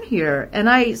going on here? And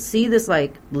I see this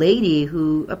like lady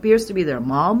who appears to be their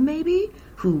mom, maybe,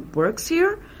 who works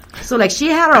here. So like she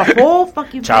had her whole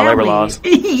fucking child family. labor laws.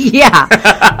 Yeah.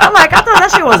 I'm like, I thought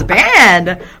that shit was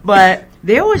banned. But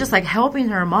they were just like helping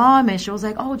her mom, and she was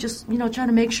like, oh, just, you know, trying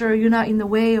to make sure you're not in the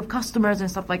way of customers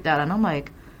and stuff like that. And I'm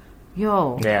like,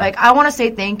 like I want to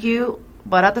say thank you,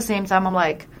 but at the same time, I'm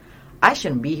like, I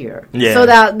shouldn't be here, Yeah. so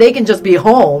that they can just be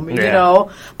home, you know.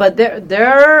 But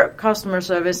their customer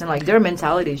service and like their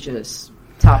mentality is just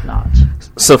top notch.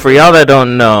 So for y'all that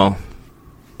don't know,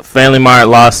 Family Mart,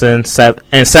 Lawson, and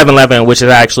 7-Eleven, which is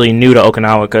actually new to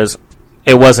Okinawa because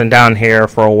it wasn't down here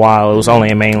for a while. It was only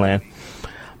in mainland.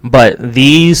 But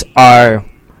these are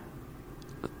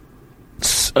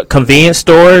convenience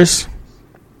stores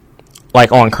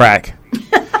like on crack.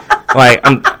 Like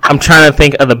I'm trying to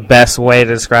think of the best way to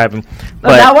describe them.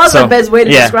 But that was the best way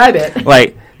to describe it.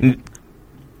 Like,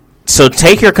 so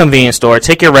take your convenience store,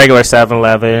 take your regular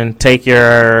 7-Eleven, take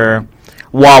your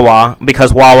Wawa,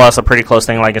 because Wawa is a pretty close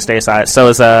thing like in stateside. So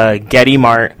is a Getty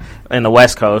Mart in the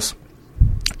West Coast.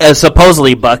 And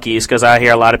supposedly Buc-ee's, because I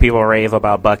hear a lot of people rave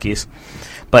about Buc-ee's.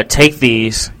 But take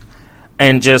these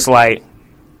and just like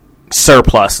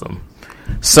surplus them.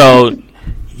 So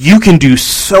you can do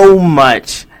so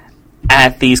much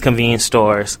at these convenience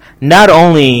stores. Not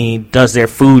only does their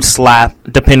food slap,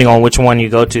 depending on which one you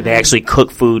go to, they actually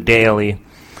cook food daily,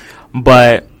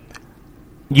 but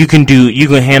you can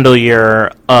handle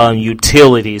your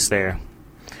utilities there.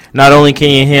 Not only can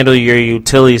you handle your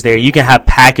utilities there, you can have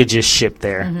packages shipped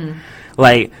there.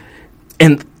 Like,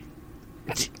 and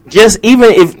just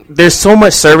even if there's so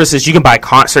much services, you can buy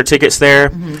concert tickets there.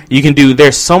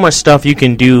 There's so much stuff you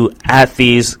can do at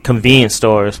these convenience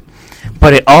stores.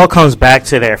 But it all comes back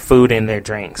to their food and their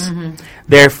drinks.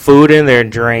 Their food and their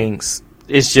drinks,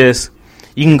 it's just,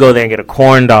 you can go there and get a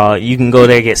corn dog. You can go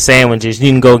there and get sandwiches.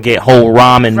 You can go get whole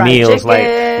ramen fried meals. Chicken.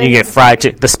 Like, you get fried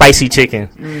chicken, the spicy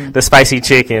chicken. The spicy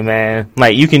chicken, man.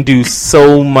 Like, you can do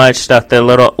so much stuff.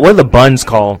 What are the buns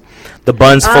called? The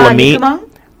buns full of meat. Nikuman?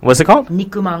 What's it called?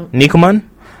 Nikuman. Nikuman?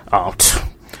 Oh,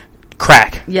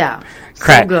 crack. Yeah.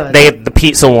 Crack. So good. They have the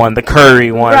pizza one, the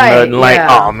curry one. Right,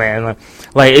 Oh, man.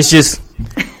 Like, it's just,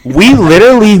 we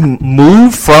literally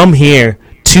moved from here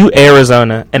to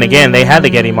Arizona. And again, they had the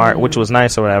Getty Mart, which was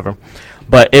nice or whatever.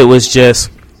 But it was just,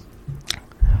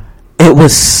 it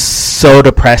was so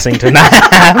depressing to not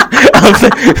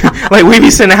have. Like, we'd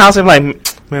be sitting in the house and like,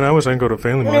 man, I wish I could go to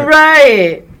Family Mart.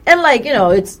 Right. And like, you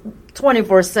know, it's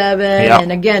 24/7. Yep.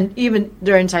 And again, even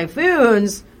during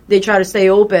typhoons, they try to stay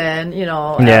open, you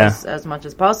know, as much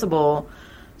as possible.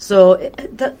 So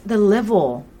the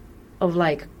level of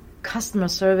like customer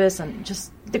service and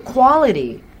just the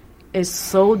quality is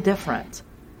so different.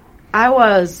 I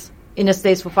was in the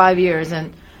States for 5 years,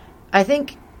 and I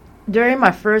think during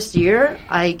my first year,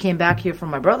 I came back here for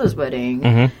my brother's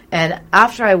wedding. And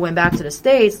after I went back to the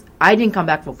States, I didn't come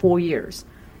back for 4 years.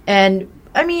 And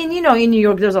I mean, you know, in New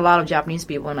York, there's a lot of Japanese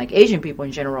people and like Asian people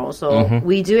in general. So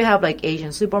we do have like Asian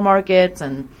supermarkets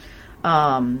and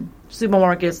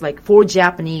supermarkets like for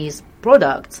Japanese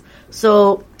products.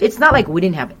 So it's not like we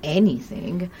didn't have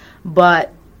anything,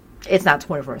 but it's not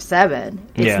 24/7.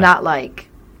 It's not like,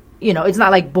 you know, it's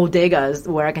not like bodegas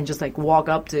where I can just like walk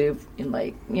up to in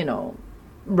like, you know,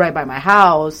 right by my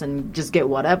house and just get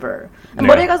whatever. And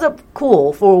bodegas are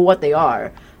cool for what they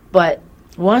are. But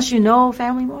once you know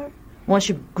Family Mart, once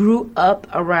you grew up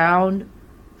around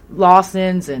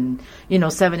Lawson's and, you know,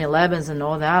 7-Elevens and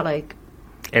all that, like,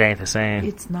 it ain't the same.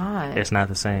 It's not. It's not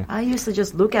the same. I used to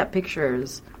just look at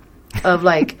pictures of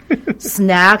like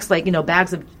snacks, like, you know,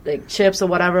 bags of like chips or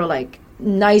whatever, like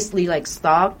nicely like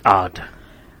stocked. Odd.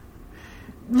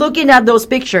 Looking at those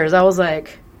pictures, I was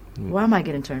like, why am I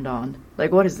getting turned on?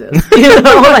 Like, what is this? You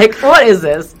know, like, what is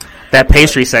this? That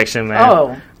pastry section,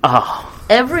 man. Oh.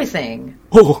 Everything.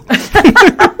 Oh.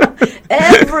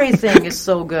 Everything is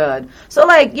so good. So,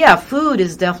 like, yeah, food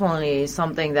is definitely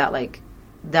something that, like,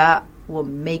 that will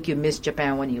make you miss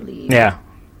Japan when you leave. Yeah.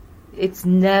 It's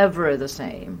never the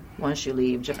same once you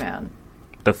leave Japan.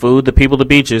 The food, the people, the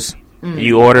beaches.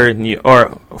 You order,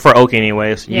 or for Oki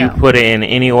anyways, you put it in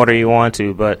any order you want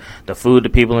to, but the food, the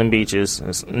people, and beaches,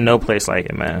 there's no place like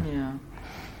it, man.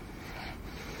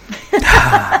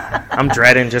 Yeah. I'm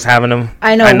dreading just having them.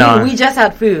 I know. We just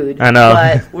had food. I know.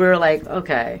 But we were like,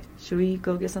 okay, should we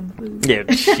go get some food?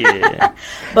 Yeah, shit.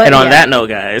 But and on that note,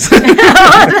 guys.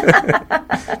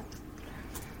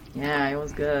 Yeah, it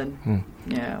was good.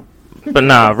 Yeah. But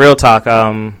nah, real talk.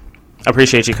 I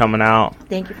appreciate you coming out.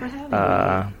 Thank you for having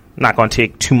me. Not going to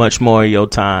take too much more of your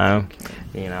time.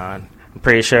 Okay. You know, I'm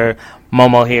pretty sure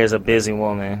Momo here is a busy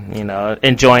woman. You know,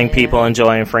 enjoying people,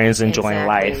 enjoying friends, enjoying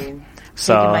life.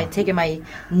 So taking my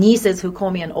nieces who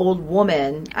call me an old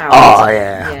woman out. Oh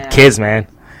yeah. Kids, man.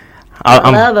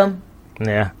 I love them.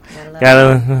 Yeah,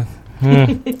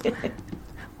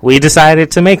 we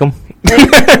decided to make them.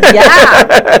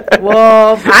 Yeah.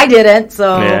 Well, I didn't.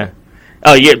 So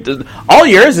Oh, yeah. All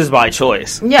yours is by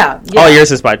choice. Yeah. All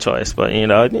yours is by choice. But, you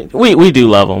know, we do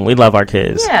love them. We love our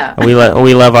kids. Yeah. We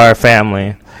love our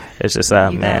family. It's just,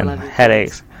 man,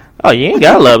 headaches. Oh, you ain't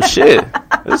got to love shit.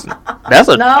 That's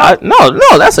a...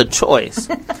 No, that's a choice.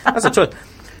 That's a choice.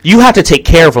 You have to take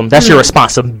care of them. That's your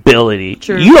responsibility.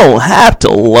 True. You don't have to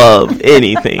love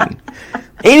anything.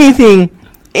 Anything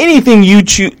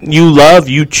you love,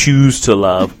 you choose to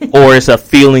love, or it's a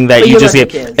feeling that you just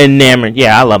get enamored.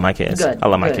 Yeah, I love my kids. Good. I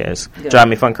love my kids. Drive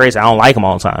me fun crazy. I don't like them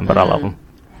all the time, but I love them.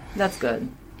 That's good.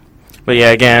 But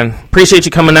yeah, again, appreciate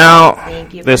you coming out.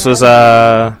 Thank you. This was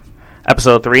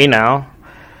episode 3 now.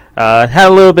 Had a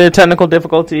little bit of technical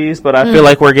difficulties, but I feel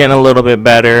like we're getting a little bit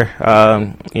better.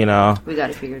 You know, we got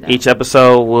to figure it out. Each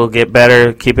episode will get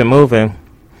better. Keep it moving.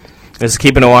 This is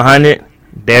Keeping It 100.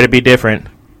 Dare to be different.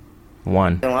 1.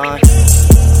 I don't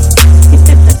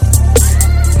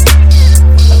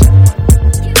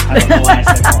know why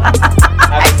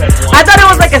I said 1. I thought it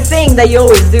was like a thing that you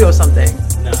always do or something.